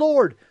 "Jesus is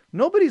Lord."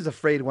 Nobody's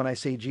afraid when I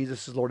say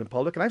Jesus is Lord in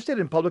public, and I've said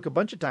it in public a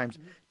bunch of times.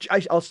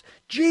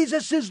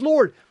 Jesus is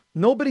Lord.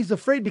 Nobody's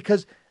afraid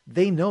because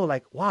they know,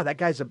 like, wow, that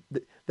guy's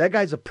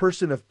a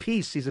person of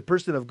peace. He's a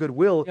person of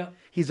goodwill. Yeah.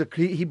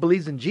 He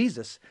believes in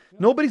Jesus. Yeah.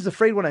 Nobody's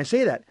afraid when I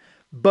say that.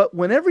 But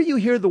whenever you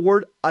hear the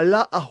word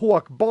Allahu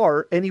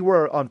Akbar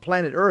anywhere on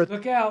planet Earth,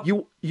 look out.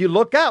 You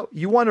look out.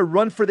 You want to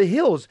run for the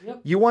hills.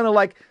 Yep. You want to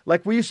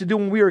like we used to do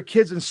when we were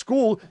kids in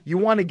school. You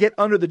want to get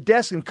under the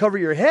desk and cover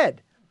your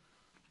head.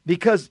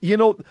 Because, you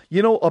know,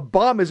 a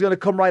bomb is going to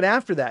come right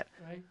after that.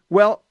 Right.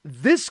 Well,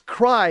 this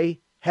cry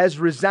has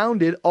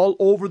resounded all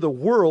over the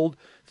world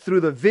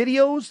through the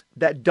videos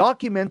that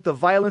document the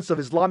violence of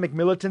Islamic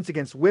militants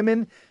against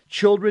women,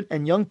 children,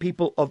 and young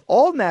people of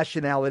all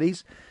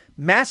nationalities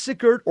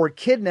massacred or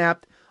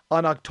kidnapped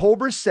on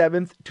October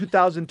 7th,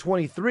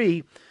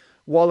 2023,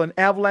 while an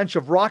avalanche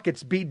of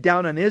rockets beat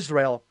down on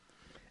Israel.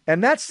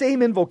 And that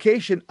same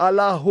invocation,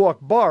 Allahu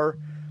Akbar,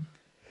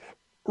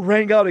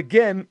 rang out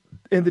again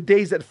in the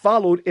days that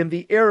followed in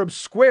the Arab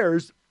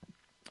squares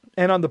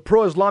and on the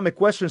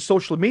pro-Islamic Western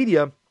social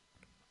media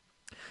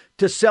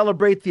to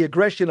celebrate the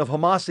aggression of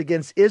Hamas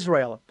against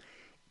Israel.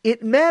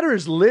 It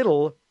matters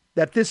little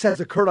that this has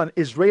occurred on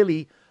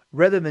Israeli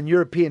rather than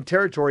European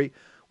territory.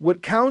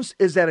 What counts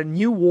is that a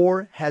new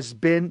war has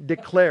been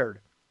declared.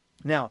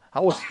 Now,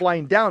 I was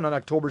flying down on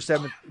October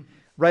 7th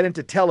right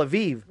into Tel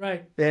Aviv.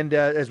 Right. And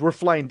as we're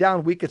flying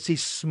down, we could see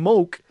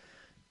smoke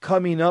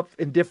coming up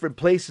in different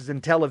places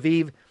in Tel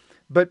Aviv.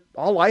 But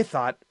all I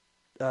thought,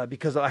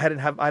 because I didn't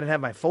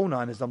have my phone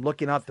on as I'm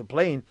looking out the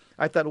plane,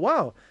 I thought,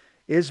 wow,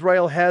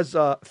 Israel has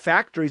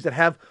factories that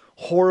have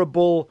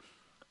horrible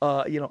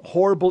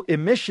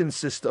emission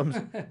systems.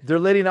 They're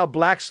letting out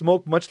black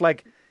smoke, much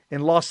like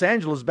in Los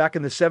Angeles back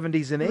in the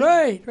 70s and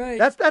 80s. Right.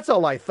 That's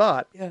all I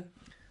thought. Yeah.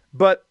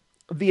 But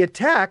the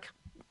attack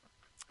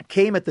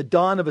came at the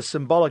dawn of a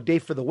symbolic day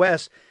for the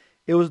West.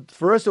 It was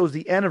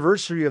the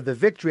anniversary of the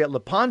victory at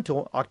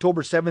Lepanto,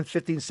 October 7th,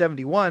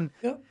 1571.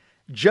 Yep.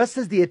 Just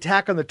as the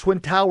attack on the Twin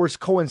Towers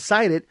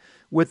coincided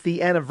with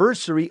the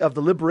anniversary of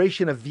the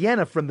liberation of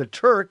Vienna from the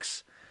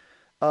Turks,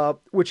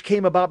 which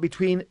came about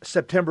between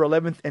September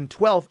 11th and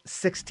 12th,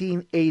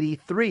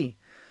 1683.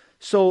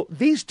 So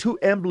these two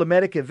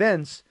emblematic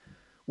events,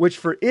 which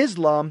for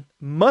Islam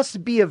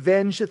must be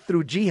avenged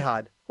through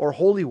jihad or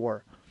holy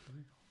war,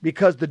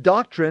 because their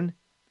doctrine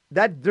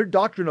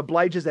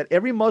obliges that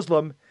every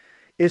Muslim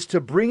is to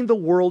bring the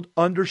world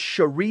under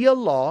Sharia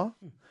law,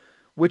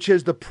 which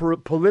is the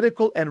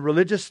political and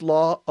religious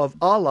law of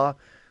Allah,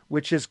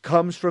 which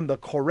comes from the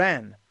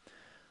Quran.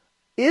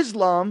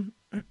 Islam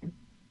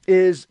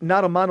is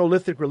not a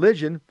monolithic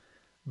religion,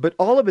 but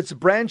all of its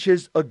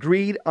branches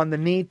agreed on the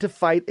need to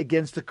fight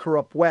against the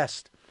corrupt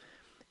West.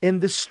 In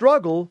this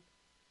struggle,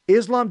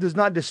 Islam does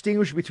not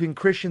distinguish between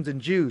Christians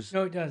and Jews.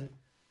 No, it doesn't.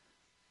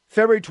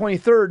 February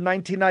 23rd,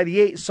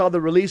 1998 saw the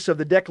release of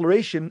the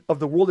Declaration of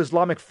the World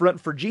Islamic Front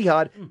for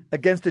Jihad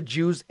against the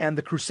Jews and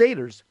the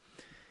Crusaders.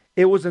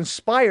 It was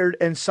inspired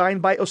and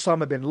signed by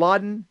Osama bin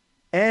Laden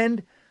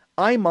and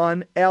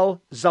Ayman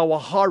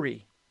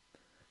al-Zawahiri.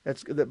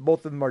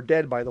 Both of them are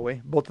dead, by the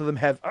way. Both of them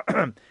have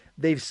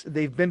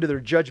they've been to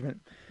their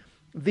judgment.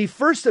 The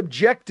first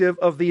objective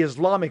of the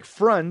Islamic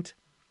Front,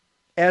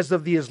 as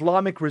of the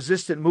Islamic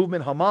resistant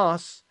movement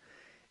Hamas,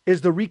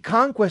 is the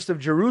reconquest of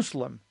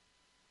Jerusalem.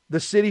 The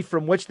city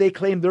from which they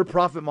claim their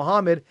prophet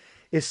Muhammad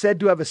is said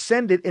to have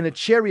ascended in a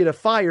chariot of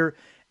fire,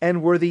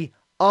 and where the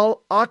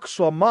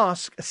Al-Aqsa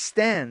Mosque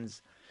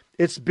stands.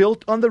 It's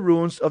built on the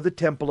ruins of the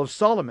Temple of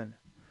Solomon.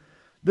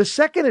 The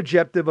second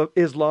objective of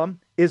Islam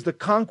is the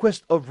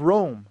conquest of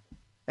Rome,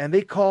 and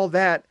they call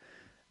that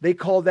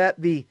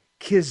the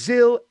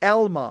Kizil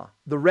Elma,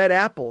 the red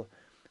apple,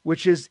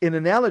 which is an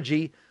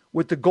analogy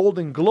with the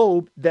golden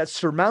globe that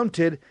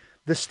surmounted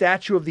the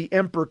statue of the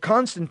Emperor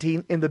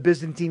Constantine in the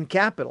Byzantine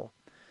capital.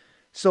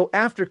 So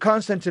after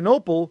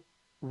Constantinople,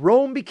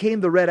 Rome became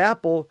the red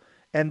apple,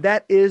 and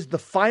that is the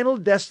final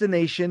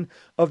destination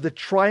of the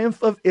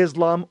triumph of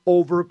Islam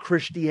over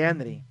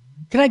Christianity.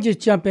 Can I just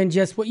jump in,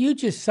 Jess? What you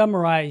just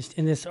summarized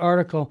in this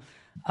article,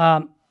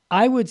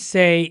 I would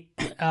say,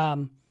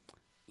 when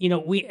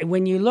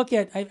you look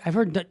at, I've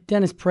heard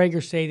Dennis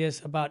Prager say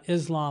this about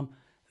Islam,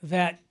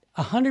 that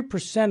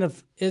 100%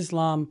 of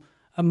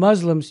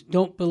Muslims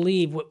don't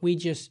believe what we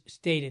just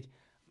stated.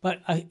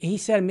 But he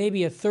said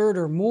maybe a third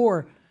or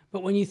more.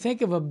 But when you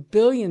think of 1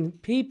 billion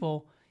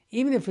people,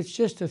 even if it's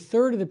just a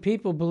third of the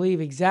people believe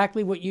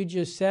exactly what you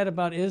just said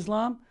about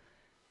Islam,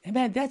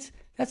 man, that's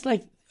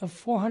like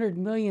 400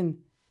 million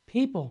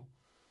people.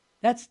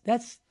 That's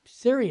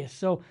serious.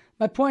 So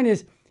my point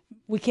is,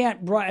 we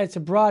can't. It's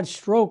a broad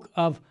stroke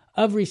of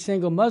every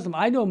single Muslim.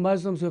 I know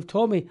Muslims who have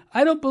told me,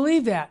 I don't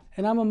believe that,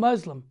 and I'm a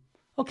Muslim.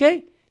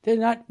 Okay, they're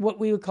not what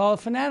we would call a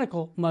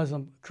fanatical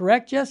Muslim.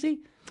 Correct, Jesse?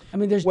 I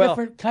mean, there's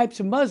different types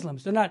of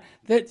Muslims. They're not.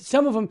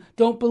 Some of them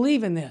don't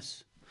believe in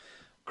this.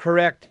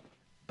 Correct.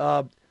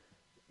 I've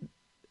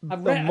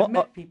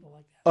met people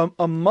like that.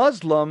 A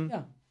Muslim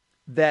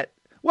that,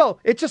 well,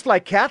 it's just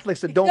like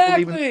Catholics that don't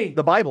believe in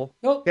the Bible.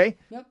 Nope. Okay.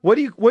 Yep. What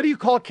do you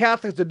call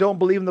Catholics that don't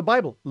believe in the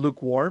Bible?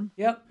 Lukewarm.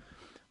 Yep.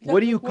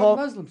 What do you call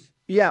Muslims?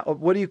 Yeah.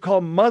 What do you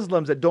call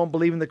Muslims that don't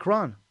believe in the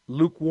Quran?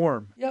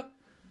 Lukewarm. Yep.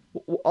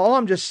 All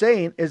I'm just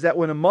saying is that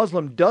when a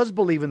Muslim does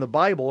believe in the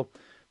Bible,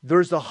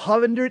 there's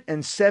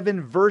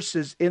 107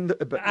 verses in the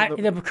Quran.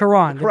 The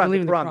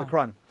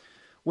Quran.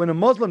 When a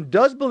Muslim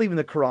does believe in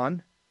the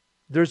Quran,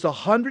 there's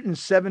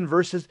 107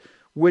 verses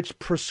which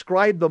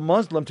prescribe the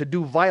Muslim to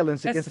do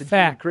violence against the Jew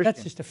and Christian.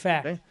 That's just a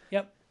fact. Okay?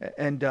 Yep.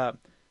 And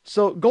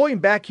so going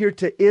back here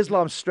to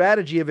Islam's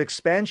strategy of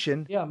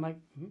expansion,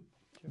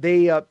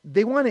 they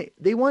want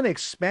to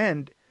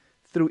expand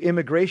through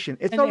immigration.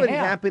 It's already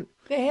happened.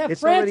 They have.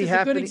 It's France already is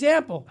a good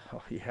example.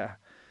 Oh yeah,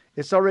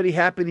 it's already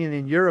happening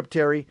in Europe,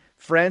 Terry.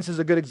 France is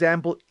a good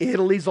example.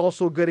 Italy's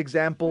also a good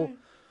example.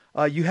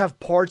 You have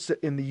parts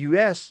in the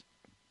U.S.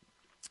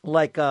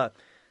 like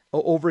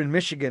over in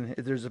Michigan.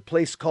 There's a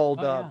place called.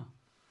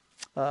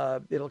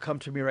 It'll come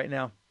to me right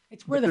now.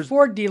 It's where the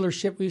Ford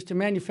dealership used to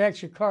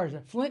manufacture cars.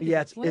 Flint.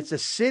 Yeah, it's a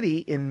city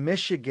in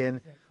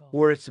Michigan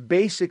where it's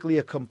basically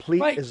a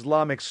complete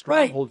Islamic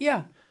stronghold. Right.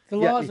 Yeah, the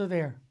laws are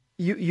there.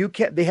 You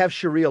can't. They have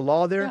Sharia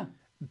law there. Yeah.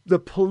 The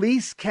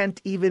police can't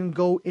even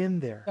go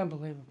in there.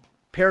 Unbelievable.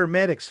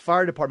 Paramedics,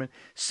 fire department.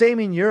 Same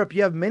in Europe.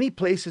 You have many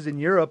places in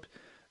Europe.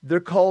 They're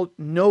called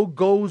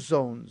no-go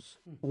zones.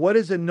 What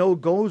is a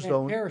no-go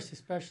zone? Paris,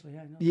 especially.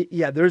 I know.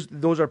 Yeah,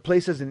 those are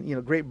places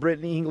in Great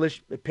Britain,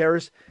 English,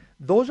 Paris.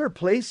 Those are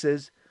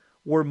places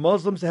where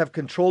Muslims have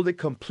controlled it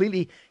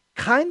completely,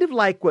 kind of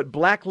like what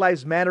Black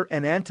Lives Matter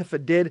and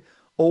Antifa did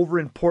over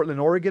in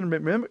Portland, Oregon.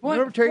 Remember,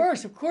 Terry?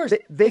 Of course.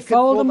 They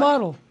followed the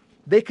model.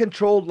 They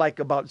controlled like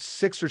about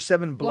 6 or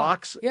 7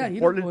 blocks. Yeah, in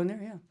you Portland, don't go in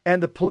there. Yeah,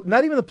 and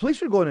not even the police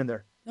were going in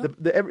there.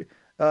 No.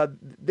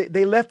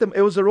 They left them.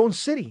 It was their own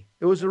city.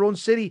 It was their own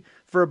city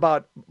for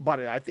about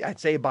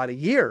I'd say about a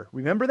year.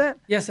 Remember that?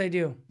 Yes, I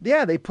do.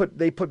 Yeah, they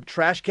put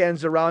trash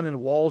cans around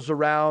and walls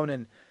around,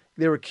 and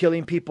they were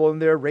killing people in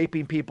there,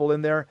 raping people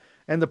in there,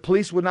 and the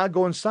police would not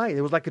go inside.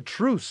 It was like a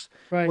truce.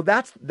 Right.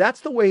 Well,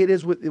 that's the way it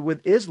is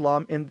with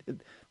Islam,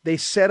 and they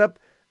set up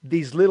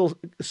these little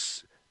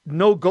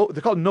no-go.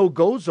 They're called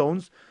no-go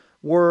zones,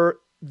 where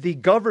the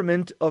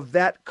government of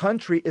that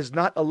country is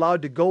not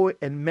allowed to go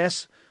and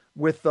mess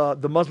with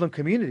the Muslim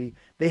community.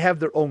 They have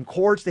their own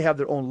courts, they have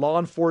their own law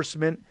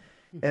enforcement,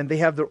 and they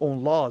have their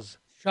own laws.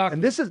 Shocking.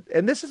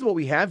 And this is what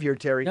we have here,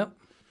 Terry. Yep.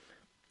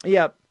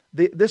 Yeah.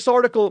 This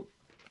article.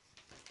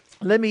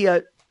 Let me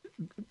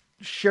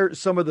share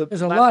some of the.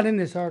 There's a lot in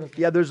this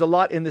article. Yeah, there's a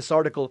lot in this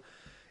article.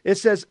 It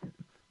says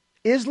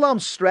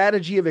Islam's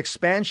strategy of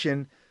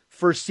expansion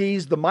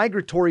foresees the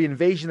migratory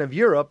invasion of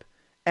Europe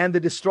and the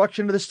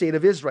destruction of the state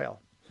of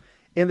Israel.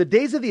 In the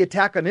days of the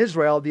attack on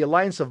Israel, the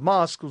Alliance of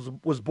Mosques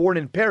was born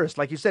in Paris.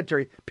 Like you said,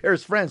 Terry,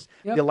 Paris, France,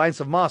 the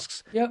Alliance of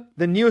Mosques. Yep.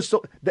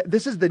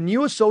 This is the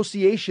new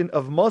association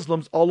of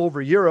Muslims all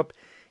over Europe,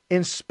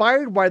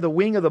 inspired by the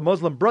wing of the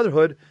Muslim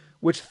Brotherhood,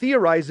 which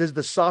theorizes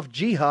the soft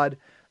jihad,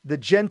 the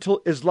gentle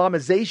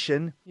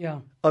Islamization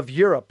of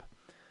Europe.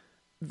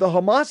 The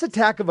Hamas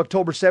attack of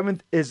October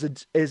 7th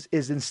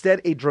is instead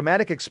a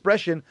dramatic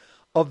expression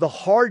of the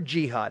hard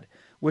jihad,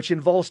 which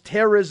involves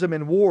terrorism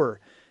and war.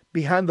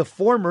 Behind the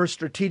former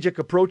strategic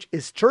approach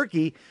is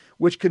Turkey,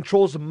 which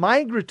controls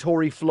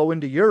migratory flow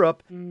into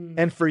Europe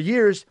and for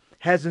years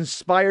has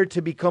inspired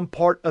to become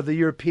part of the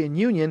European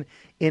Union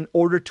in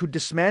order to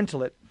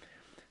dismantle it.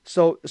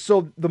 So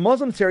the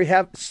Muslims here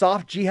have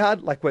soft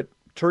jihad, like what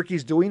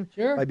Turkey's doing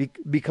by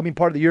becoming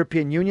part of the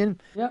European Union.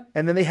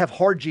 And then they have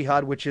hard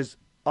jihad, which is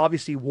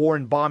obviously war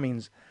and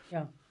bombings.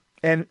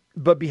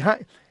 But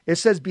behind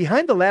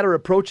the latter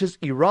approaches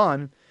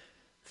Iran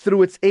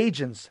through its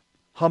agents.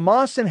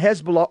 Hamas and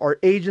Hezbollah are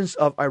agents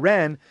of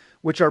Iran,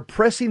 which are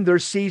pressing their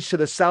siege to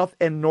the south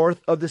and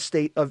north of the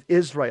state of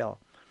Israel.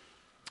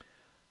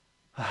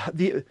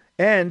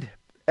 And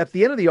at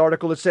the end of the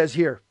article, it says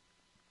here,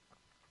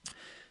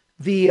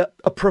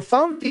 a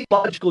profound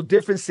theological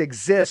difference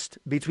exists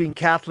between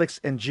Catholics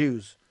and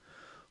Jews,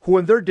 who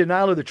in their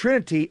denial of the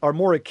Trinity are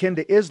more akin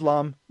to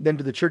Islam than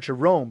to the Church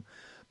of Rome.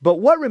 But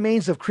what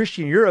remains of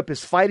Christian Europe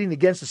is fighting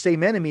against the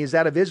same enemy as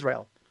that of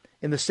Israel.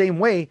 In the same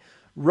way,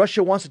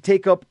 Russia wants to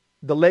take up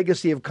the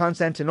legacy of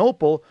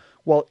Constantinople,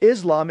 while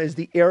Islam is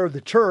the heir of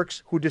the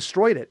Turks who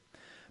destroyed it.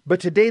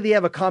 But today they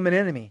have a common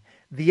enemy.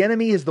 The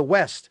enemy is the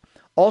West,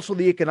 also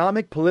the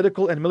economic,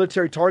 political, and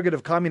military target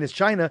of Communist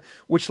China,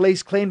 which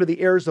lays claim to the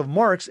errors of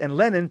Marx and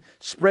Lenin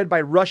spread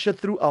by Russia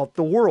throughout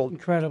the world.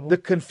 Incredible. The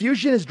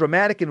confusion is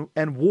dramatic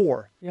and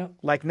war,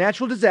 like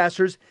natural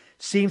disasters,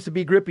 seems to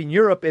be gripping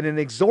Europe in an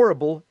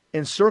inexorable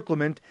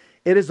encirclement.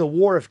 It is a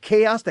war of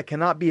chaos that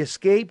cannot be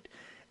escaped.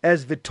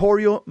 As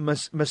Vittorio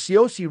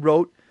Masiosi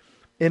wrote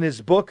in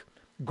his book,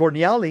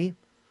 Gorniali,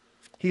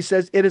 he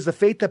says, it is a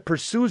fate that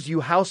pursues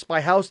you house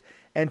by house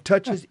and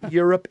touches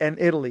Europe and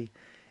Italy.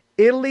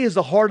 Italy is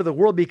the heart of the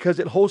world because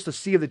it hosts the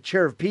See of the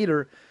Chair of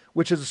Peter,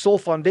 which is the sole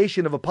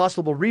foundation of a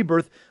possible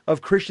rebirth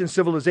of Christian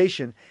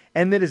civilization.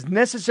 And it is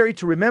necessary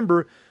to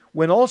remember,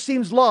 when all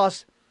seems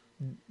lost,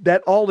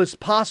 that all is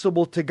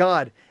possible to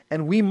God.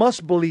 And we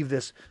must believe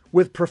this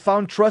with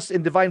profound trust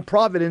in divine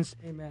providence.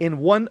 Amen. In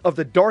one of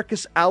the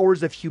darkest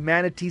hours of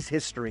humanity's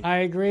history. I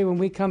agree. When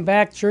we come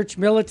back, Church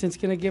Militant's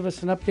going to give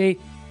us an update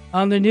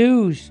on the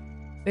news,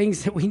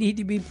 things that we need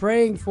to be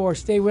praying for.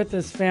 Stay with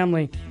us,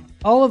 family.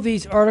 All of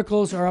these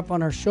articles are up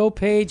on our show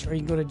page, or you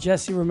can go to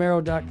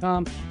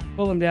jesseromero.com,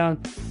 pull them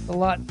down. A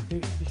lot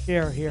to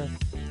share here.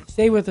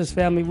 Stay with us,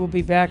 family. We'll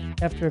be back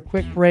after a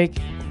quick break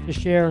to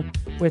share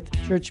with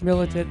Church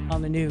Militant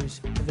on the news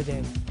of the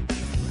day.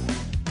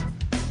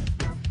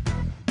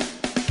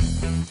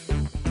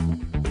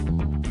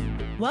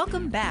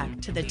 Welcome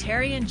back to the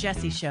Terry and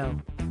Jesse Show.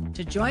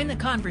 To join the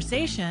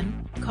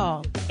conversation,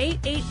 call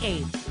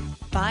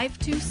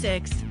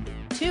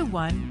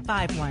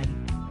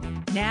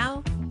 888-526-2151.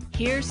 Now,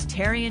 here's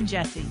Terry and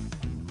Jesse.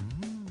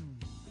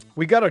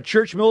 We got our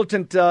Church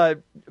Militant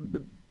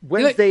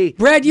Wednesday.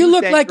 Brad, you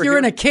look like you're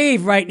in a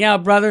cave right now,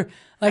 brother.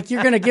 Like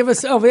you're going to give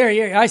us... Oh,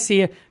 there, I see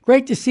you.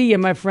 Great to see you,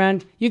 my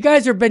friend. You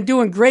guys have been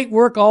doing great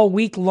work all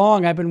week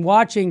long. I've been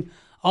watching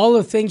all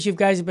the things you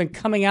guys have been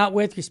coming out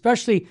with,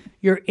 especially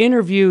your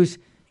interviews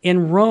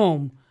in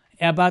Rome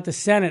about the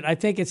Senate. I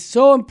think it's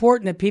so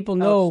important that people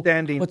know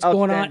what's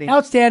going on.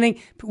 Outstanding.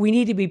 We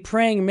need to be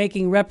praying and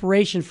making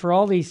reparation for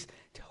all these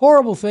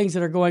horrible things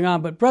that are going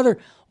on. But, brother,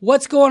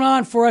 what's going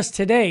on for us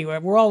today?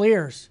 We're all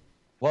ears.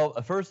 Well,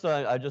 first,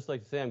 I'd just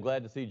like to say I'm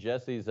glad to see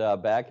Jesse's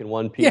back in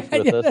one piece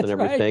with us and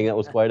everything. Right. That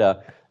was quite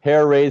a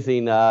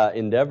hair-raising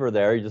endeavor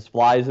there. He just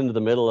flies into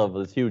the middle of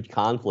this huge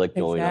conflict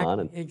going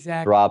on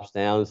and drops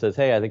down and says,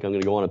 hey, I think I'm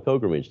going to go on a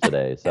pilgrimage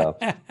today. So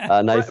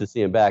nice to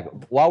see him back.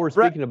 While we're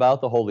speaking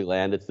about the Holy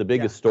Land, it's the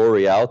biggest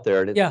story out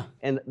there.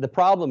 And the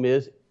problem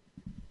is,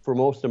 for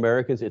most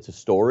Americans, it's a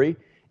story.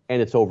 And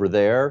it's over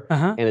there,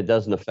 and it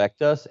doesn't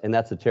affect us, and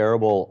that's a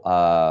terrible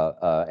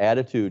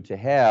attitude to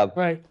have.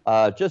 Right.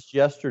 Just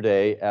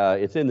yesterday,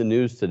 it's in the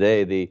news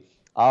today, the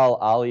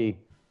Al-Ali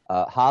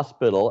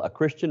hospital, a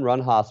Christian-run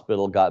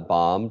hospital, got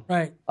bombed.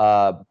 Right.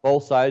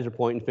 Both sides are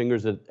pointing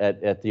fingers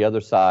at the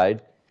other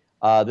side.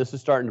 This is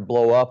starting to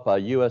blow up.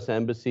 U.S.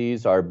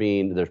 embassies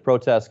there's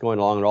protests going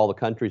along in all the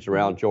countries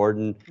around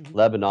Jordan,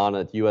 Lebanon,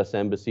 at U.S.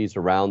 embassies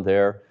around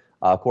there.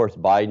 Of course,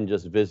 Biden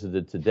just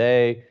visited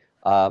today.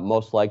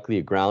 Most likely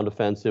a ground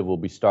offensive will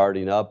be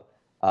starting up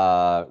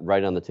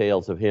right on the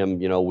tails of him,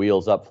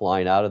 wheels up,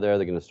 flying out of there.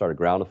 They're going to start a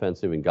ground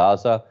offensive in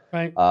Gaza.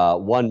 Right.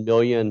 1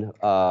 million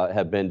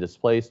have been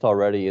displaced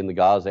already in the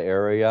Gaza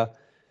area.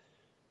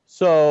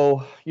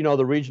 So,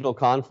 the regional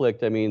conflict,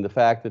 the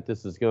fact that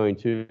this is going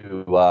to,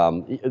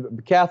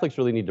 Catholics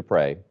really need to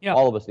pray. Yeah.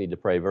 All of us need to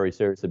pray very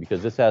seriously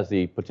because this has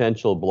the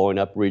potential of blowing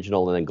up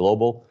regional and then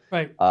global.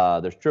 Right.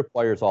 There's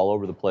tripwires all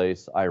over the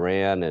place,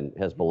 Iran and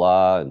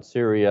Hezbollah and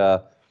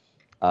Syria.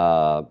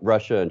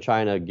 Russia and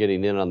China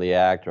getting in on the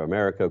act, or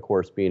America, of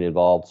course, being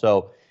involved.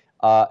 So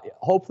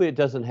hopefully it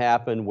doesn't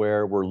happen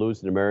where we're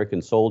losing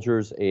American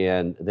soldiers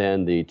and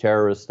then the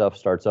terrorist stuff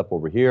starts up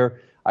over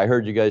here. I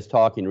heard you guys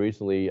talking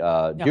recently,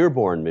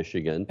 Dearborn,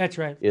 Michigan. That's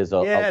right. Is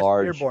a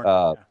large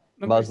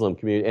Muslim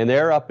community, and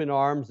they're up in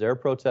arms. They're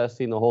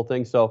protesting the whole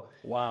thing. So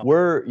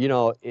we're,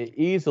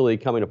 easily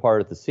coming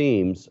apart at the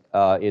seams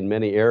in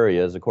many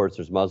areas. Of course,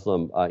 there's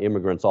Muslim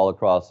immigrants all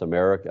across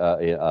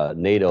America,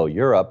 NATO,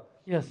 Europe.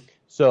 Yes.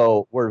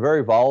 So we're in a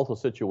very volatile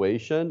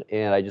situation,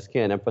 and I just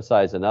can't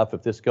emphasize enough.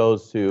 If this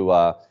goes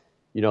to,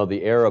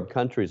 the Arab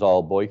countries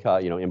all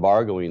boycott,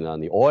 embargoing on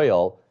the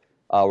oil,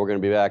 we're going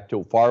to be back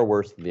to far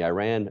worse than the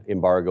Iran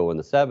embargo in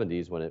the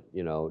 70s when it,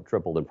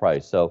 tripled in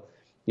price. So,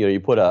 you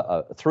put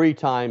a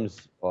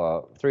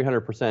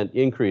 300%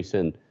 increase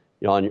in,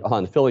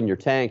 on filling your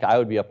tank. I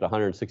would be up to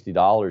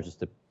 $160 just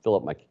to fill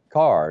up my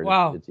car.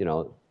 Wow. It's,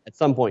 at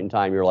some point in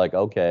time, you're like,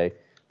 okay,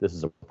 this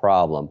is a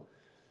problem.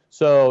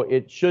 So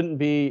it shouldn't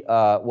be,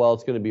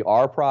 it's going to be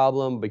our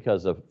problem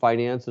because of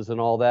finances and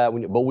all that.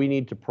 But we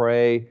need to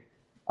pray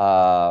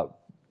that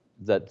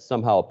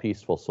somehow a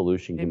peaceful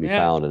solution can be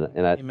found.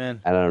 And I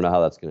don't know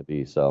how that's going to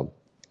be. So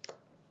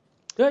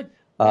good.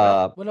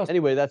 What else?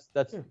 Anyway, that's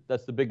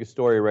the biggest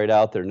story right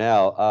out there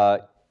now.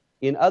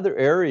 In other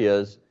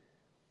areas,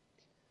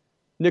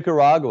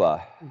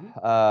 Nicaragua,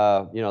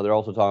 they're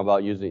also talking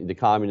about using the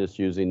communists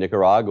using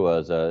Nicaragua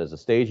as a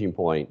staging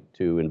point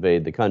to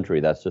invade the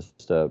country. That's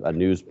just a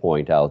news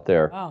point out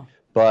there. Wow.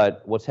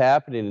 But what's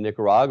happening in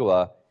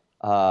Nicaragua,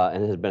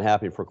 and has been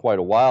happening for quite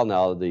a while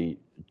now, the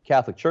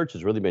Catholic Church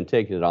has really been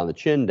taking it on the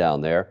chin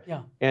down there.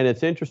 Yeah. And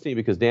it's interesting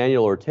because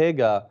Daniel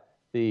Ortega,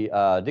 the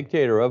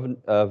dictator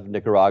of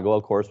Nicaragua,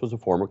 of course, was a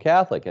former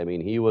Catholic. I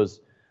mean, he was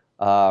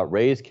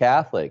raised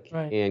Catholic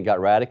and got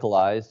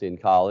radicalized in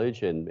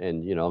college and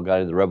got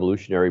into the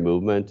revolutionary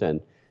movement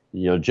and,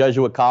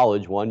 Jesuit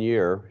college 1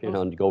 year,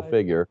 to go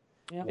figure,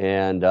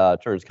 and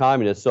turns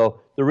communist.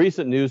 So the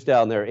recent news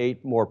down there,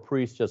 8 more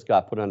priests just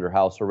got put under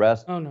house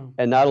arrest. Oh, no.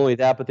 And not only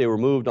that, but they were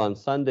moved on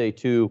Sunday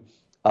to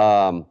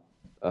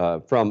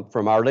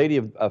from Our Lady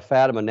of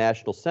Fatima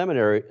National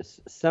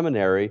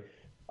Seminary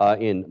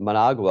in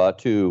Managua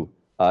to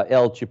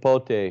El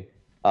Chipote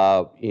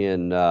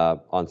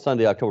on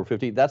Sunday, October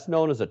 15th. That's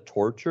known as a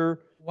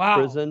torture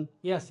prison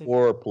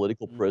for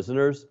political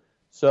prisoners.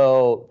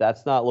 So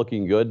that's not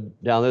looking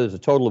good down there. There's a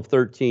total of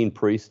 13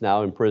 priests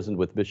now imprisoned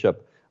with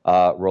Bishop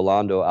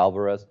Rolando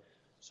Alvarez.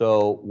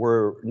 So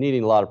we're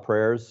needing a lot of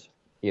prayers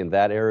in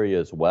that area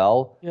as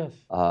well. Yes.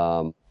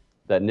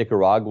 That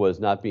Nicaragua is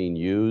not being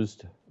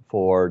used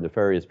for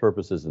nefarious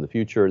purposes in the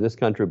future in this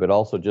country, but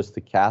also just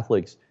the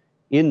Catholics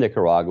in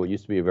Nicaragua. It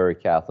used to be a very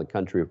Catholic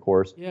country, of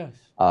course. Yes.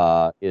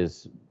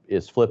 Is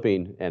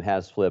flipping and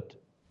has flipped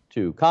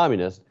to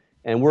communist,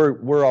 and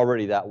we're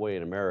already that way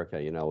in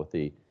America, with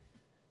the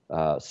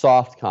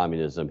soft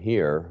communism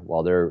here,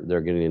 while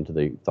they're getting into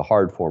the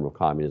hard form of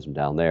communism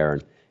down there.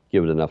 And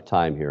give it enough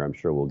time here, I'm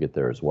sure we'll get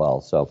there as well.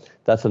 So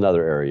that's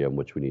another area in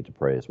which we need to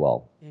pray as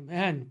well.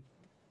 Amen.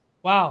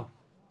 Wow.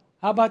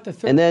 How about the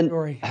third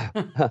story?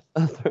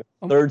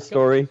 Third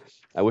story.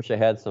 I wish I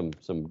had some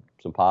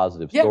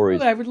positive stories.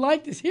 Really, I would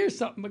like to hear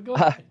something, but go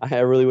ahead. I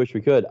really wish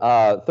we could.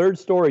 Third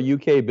story,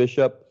 UK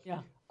bishop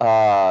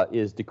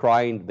is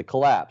decrying the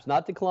collapse,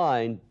 not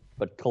decline,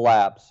 but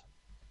collapse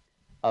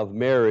of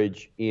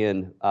marriage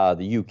in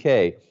the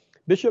UK.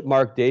 Bishop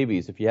Mark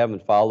Davies, if you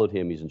haven't followed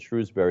him, he's in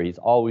Shrewsbury. He's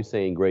always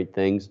saying great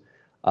things,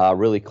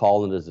 really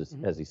calling it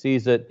as he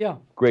sees it. Yeah.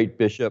 Great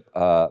bishop,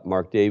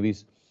 Mark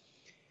Davies.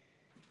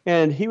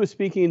 And he was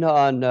speaking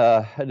on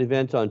an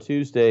event on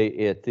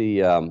Tuesday at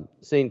the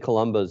St.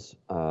 Columba's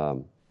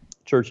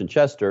Church in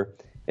Chester.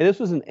 And this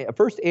was a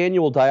first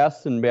annual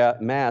diocesan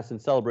mass in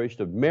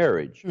celebration of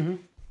marriage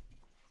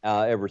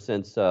ever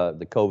since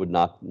the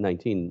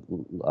COVID-19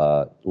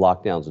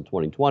 lockdowns in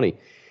 2020.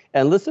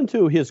 And listen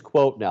to his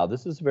quote now.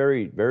 This is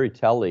very, very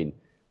telling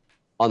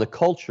on the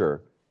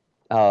culture,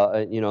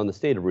 in the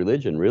state of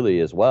religion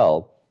really as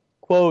well.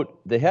 Quote,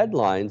 the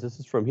headlines, this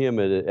is from him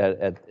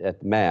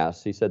at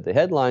Mass, he said, the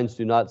headlines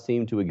do not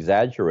seem to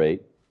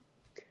exaggerate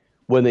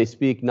when they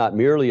speak not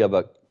merely of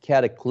a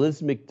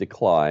cataclysmic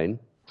decline,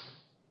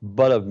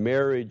 but of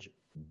marriage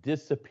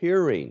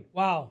disappearing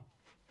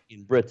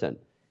in Britain.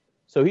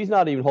 So he's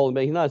not even holding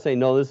back. He's not saying,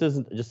 no, this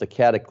isn't just a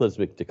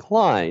cataclysmic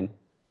decline.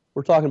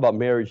 We're talking about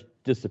marriage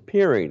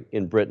disappearing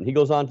in Britain. He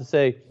goes on to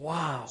say,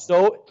 wow,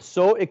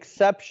 so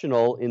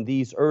exceptional in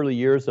these early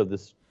years of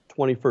this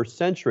 21st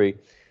century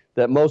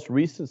that most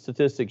recent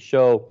statistics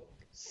show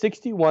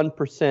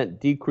 61%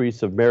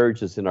 decrease of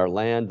marriages in our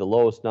land, the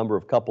lowest number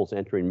of couples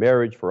entering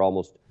marriage for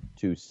almost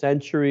 2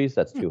 centuries.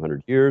 That's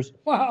 200 years.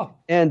 Wow.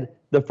 And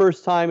the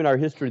first time in our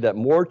history that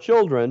more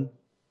children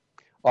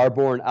are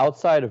born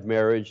outside of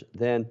marriage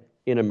than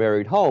in a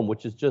married home,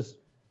 which is just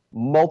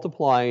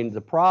multiplying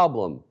the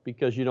problem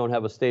because you don't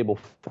have a stable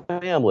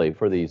family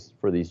for these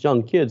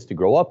young kids to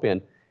grow up in,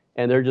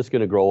 and they're just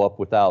going to grow up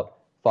without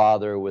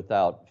father,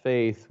 without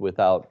faith,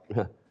 without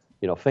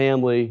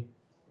family,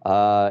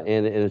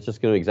 and it's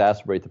just going to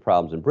exacerbate the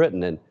problems in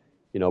Britain. And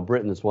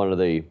Britain is one of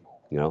the,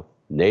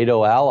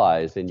 NATO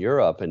allies in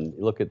Europe, and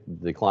look at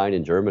the decline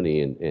in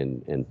Germany,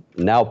 and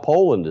now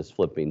Poland is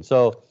flipping.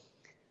 So,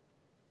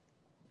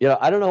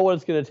 I don't know what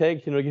it's going to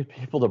take, to get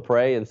people to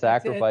pray and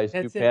sacrifice,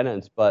 do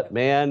penance, but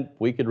man,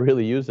 we could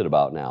really use it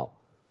about now.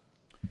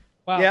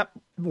 Wow. Yeah,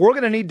 we're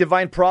going to need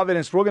divine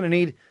providence. We're going to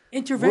need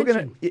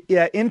intervention.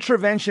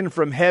 Intervention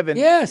from heaven.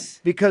 Yes.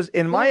 Because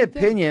in my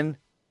opinion,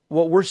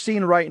 what we're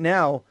seeing right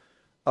now,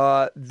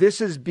 this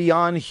is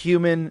beyond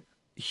human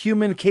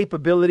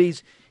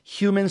capabilities,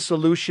 human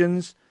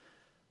solutions.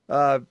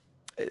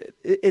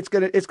 It's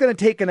gonna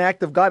take an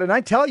act of God. And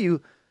I tell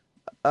you,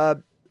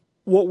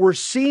 what we're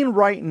seeing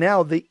right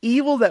now, the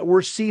evil that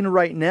we're seeing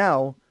right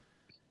now,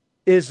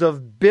 is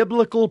of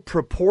biblical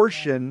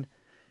proportion.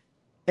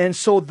 And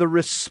so the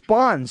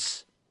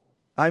response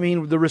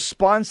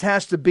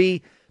has to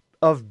be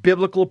of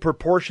biblical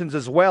proportions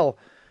as well.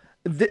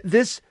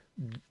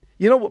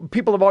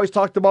 People have always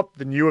talked about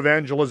the new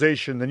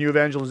evangelization.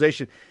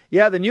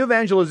 Yeah, the new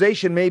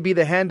evangelization may be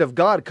the hand of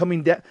God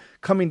coming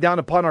down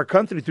upon our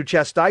country through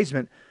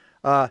chastisement.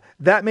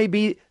 That may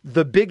be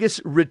the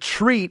biggest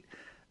retreat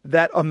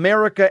that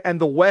America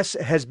and the West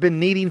has been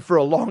needing for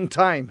a long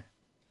time.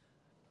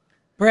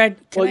 Brad,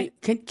 can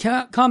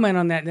I comment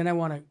on that? And then I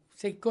want to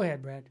say, go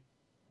ahead, Brad.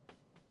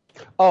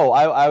 Oh,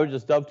 I was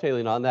just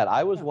dovetailing on that.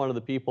 I was one of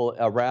the people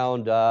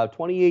around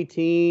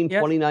 2018, Yes.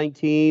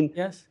 2019.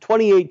 Yes.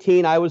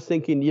 2018, I was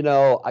thinking,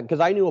 because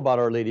I knew about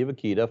Our Lady of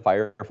Akita,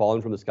 fire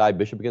falling from the sky,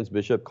 bishop against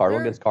bishop,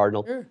 cardinal against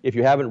cardinal. Sure. If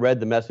you haven't read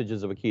the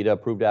Messages of Akita,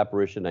 Approved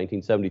Apparition,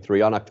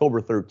 1973, on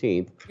October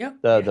 13th,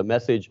 the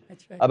message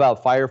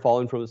about fire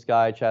falling from the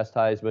sky,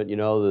 chastisement,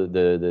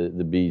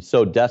 the be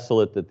so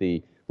desolate that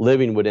the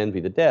living would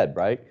envy the dead,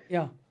 right?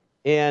 Yeah.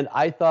 And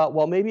I thought,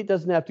 well, maybe it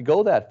doesn't have to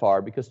go that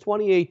far, because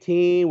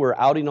 2018, we're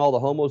outing all the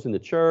homos in the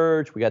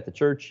church. We got the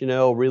church,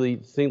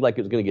 really seemed like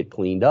it was going to get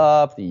cleaned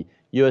up. The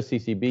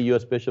USCCB,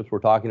 U.S. bishops were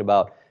talking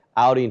about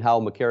outing how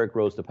McCarrick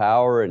rose to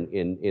power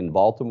in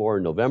Baltimore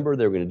in November.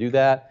 They were going to do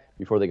that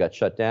before they got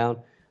shut down.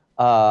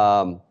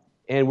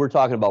 And we're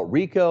talking about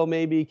RICO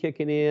maybe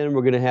kicking in.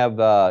 We're going to have,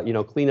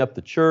 clean up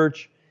the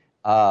church.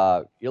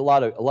 A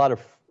lot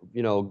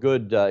of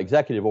good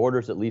executive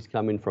orders at least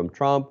coming from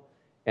Trump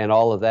and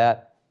all of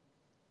that.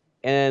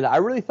 And I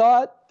really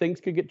thought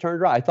things could get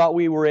turned around. I thought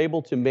we were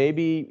able to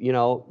maybe,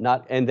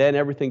 not, and then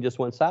everything just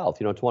went south,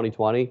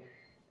 2020,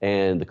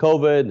 and the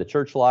COVID and the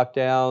church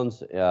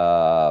lockdowns.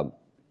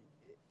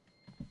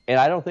 And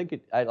I don't think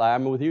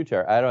I'm with you,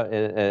 Tara,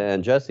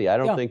 and Jesse, I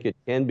don't think it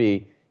can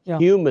be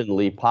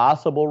humanly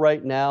possible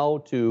right now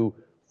to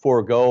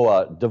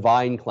forego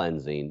divine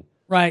cleansing.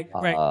 Right.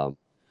 Well,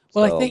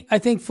 I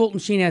think Fulton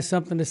Sheen has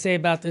something to say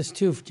about this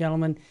too,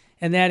 gentlemen,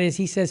 and that is,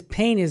 he says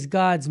pain is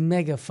God's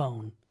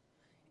megaphone.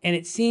 And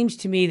it seems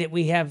to me that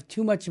we have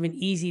too much of an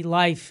easy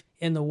life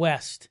in the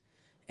West.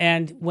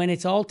 And when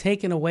it's all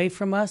taken away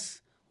from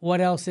us,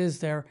 what else is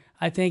there?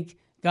 I think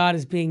God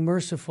is being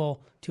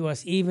merciful to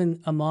us,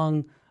 even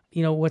among,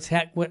 what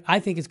I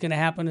think is going to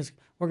happen is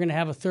we're going to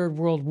have a third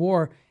world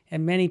war,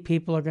 and many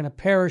people are going to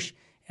perish,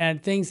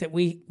 and things that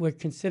we would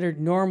consider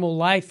normal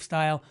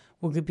lifestyle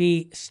will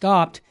be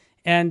stopped.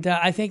 And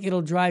I think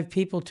it'll drive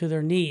people to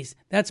their knees.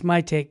 That's my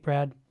take,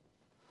 Brad.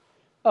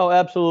 Oh,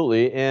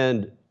 absolutely.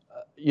 And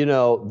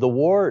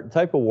the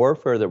type of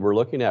warfare that we're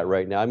looking at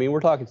right now, we're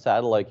talking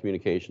satellite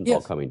communications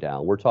all coming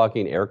down. We're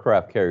talking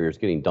aircraft carriers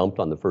getting dumped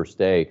on the first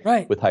day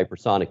with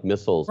hypersonic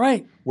missiles.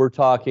 Right. We're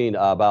talking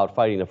about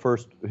fighting a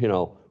first,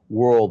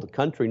 world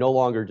country, no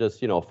longer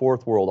just,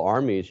 fourth world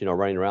armies,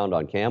 running around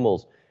on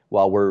camels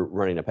while we're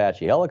running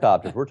Apache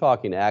helicopters. We're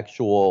talking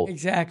actual,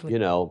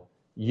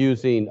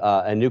 using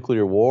a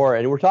nuclear war.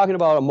 And we're talking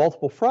about on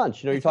multiple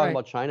fronts. You're talking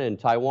about China and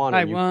Taiwan.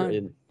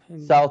 And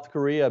South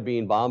Korea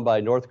being bombed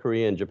by North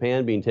Korea and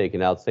Japan being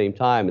taken out at the same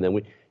time.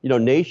 And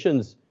then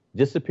nations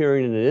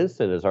disappearing in an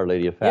instant, as Our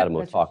Lady of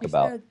Fatima talked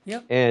about.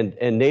 Yep. And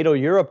NATO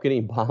Europe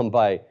getting bombed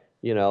by,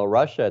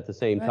 Russia at the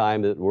same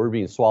time that we're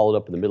being swallowed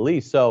up in the Middle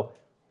East. So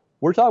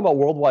we're talking about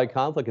worldwide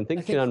conflict, and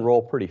things can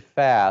unroll pretty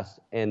fast.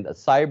 And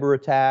cyber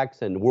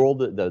attacks and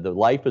the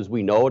life as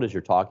we know it, as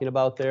you're talking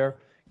about there,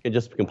 can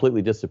just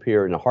completely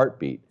disappear in a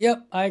heartbeat.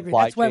 Yep, I agree.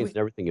 Supply chains and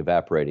everything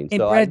evaporating.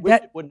 So Brad, I wish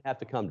it wouldn't have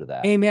to come to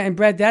that. Amen. And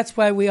Brad, that's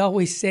why we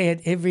always say at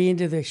every end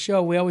of the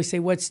show, we always say,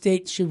 what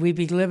state should we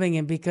be living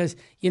in? Because,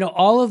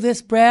 all of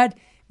this, Brad,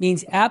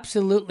 means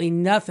absolutely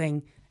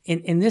nothing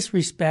in this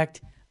respect,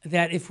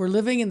 that if we're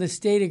living in the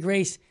state of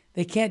grace,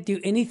 they can't do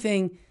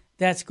anything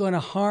that's going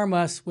to harm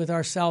us with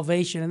our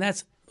salvation. And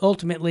that's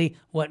ultimately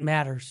what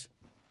matters.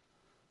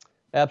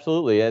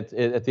 Absolutely. At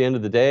the end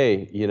of the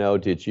day,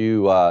 did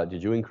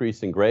you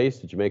increase in grace?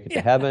 Did you make it to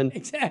heaven?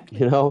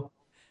 Exactly.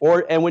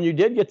 And when you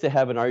did get to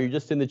heaven, are you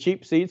just in the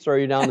cheap seats, or are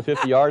you down the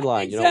 50-yard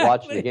line, exactly.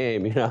 Watching the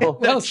game,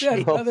 Well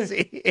said, brother.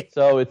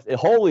 So it's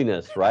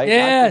holiness, right?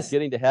 Yes. Not just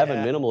getting to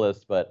heaven,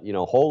 minimalist, but,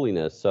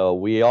 holiness. So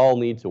we all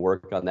need to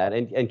work on that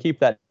and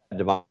keep that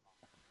divine.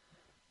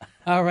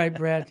 All right,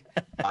 Brad.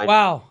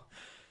 Wow.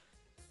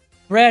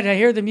 Brad, I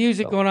hear the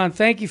music going on.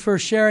 Thank you for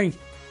sharing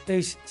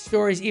those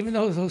stories, even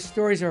though those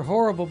stories are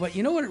horrible. But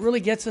you know what it really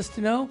gets us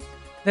to know?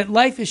 That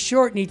life is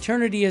short and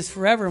eternity is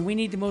forever. And we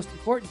need the most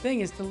important thing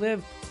is to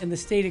live in the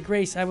state of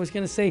grace. I was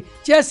going to say,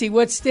 Jesse,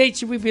 what state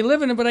should we be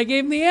living in? But I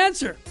gave him the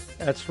answer.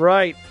 That's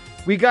right.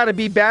 We got to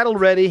be battle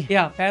ready.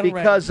 Yeah, battle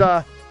ready. Because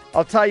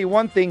I'll tell you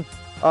one thing.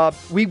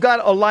 We've got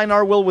to align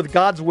our will with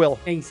God's will.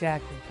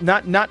 Exactly.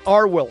 Not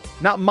our will.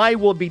 Not my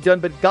will be done,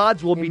 but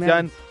God's will be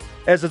done.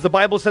 As the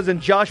Bible says in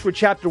Joshua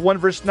chapter 1,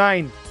 verse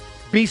 9.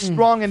 Be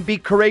strong and be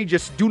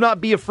courageous. Do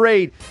not be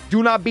afraid.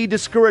 Do not be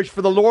discouraged,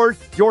 for the Lord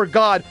your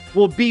God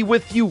will be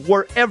with you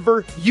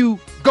wherever you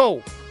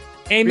go.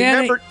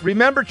 Amen.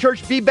 Remember,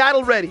 church, be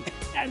battle ready.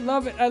 I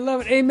love it. I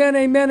love it. Amen,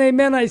 amen,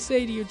 amen. I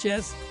say to you,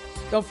 Jess.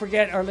 Don't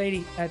forget, Our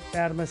Lady at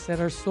Fatima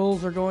said our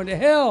souls are going to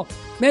hell.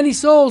 Many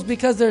souls,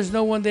 because there's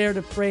no one there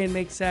to pray and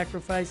make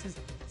sacrifices,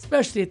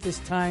 especially at this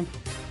time.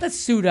 Let's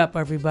suit up,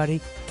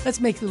 everybody. Let's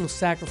make little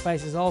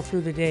sacrifices all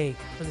through the day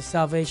for the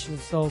salvation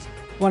of souls.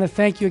 I want to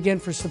thank you again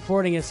for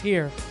supporting us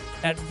here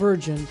at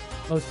Virgin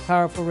Most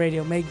Powerful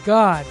Radio. May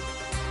God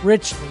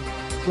richly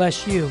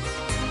bless you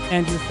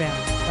and your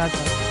family. God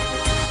bless you.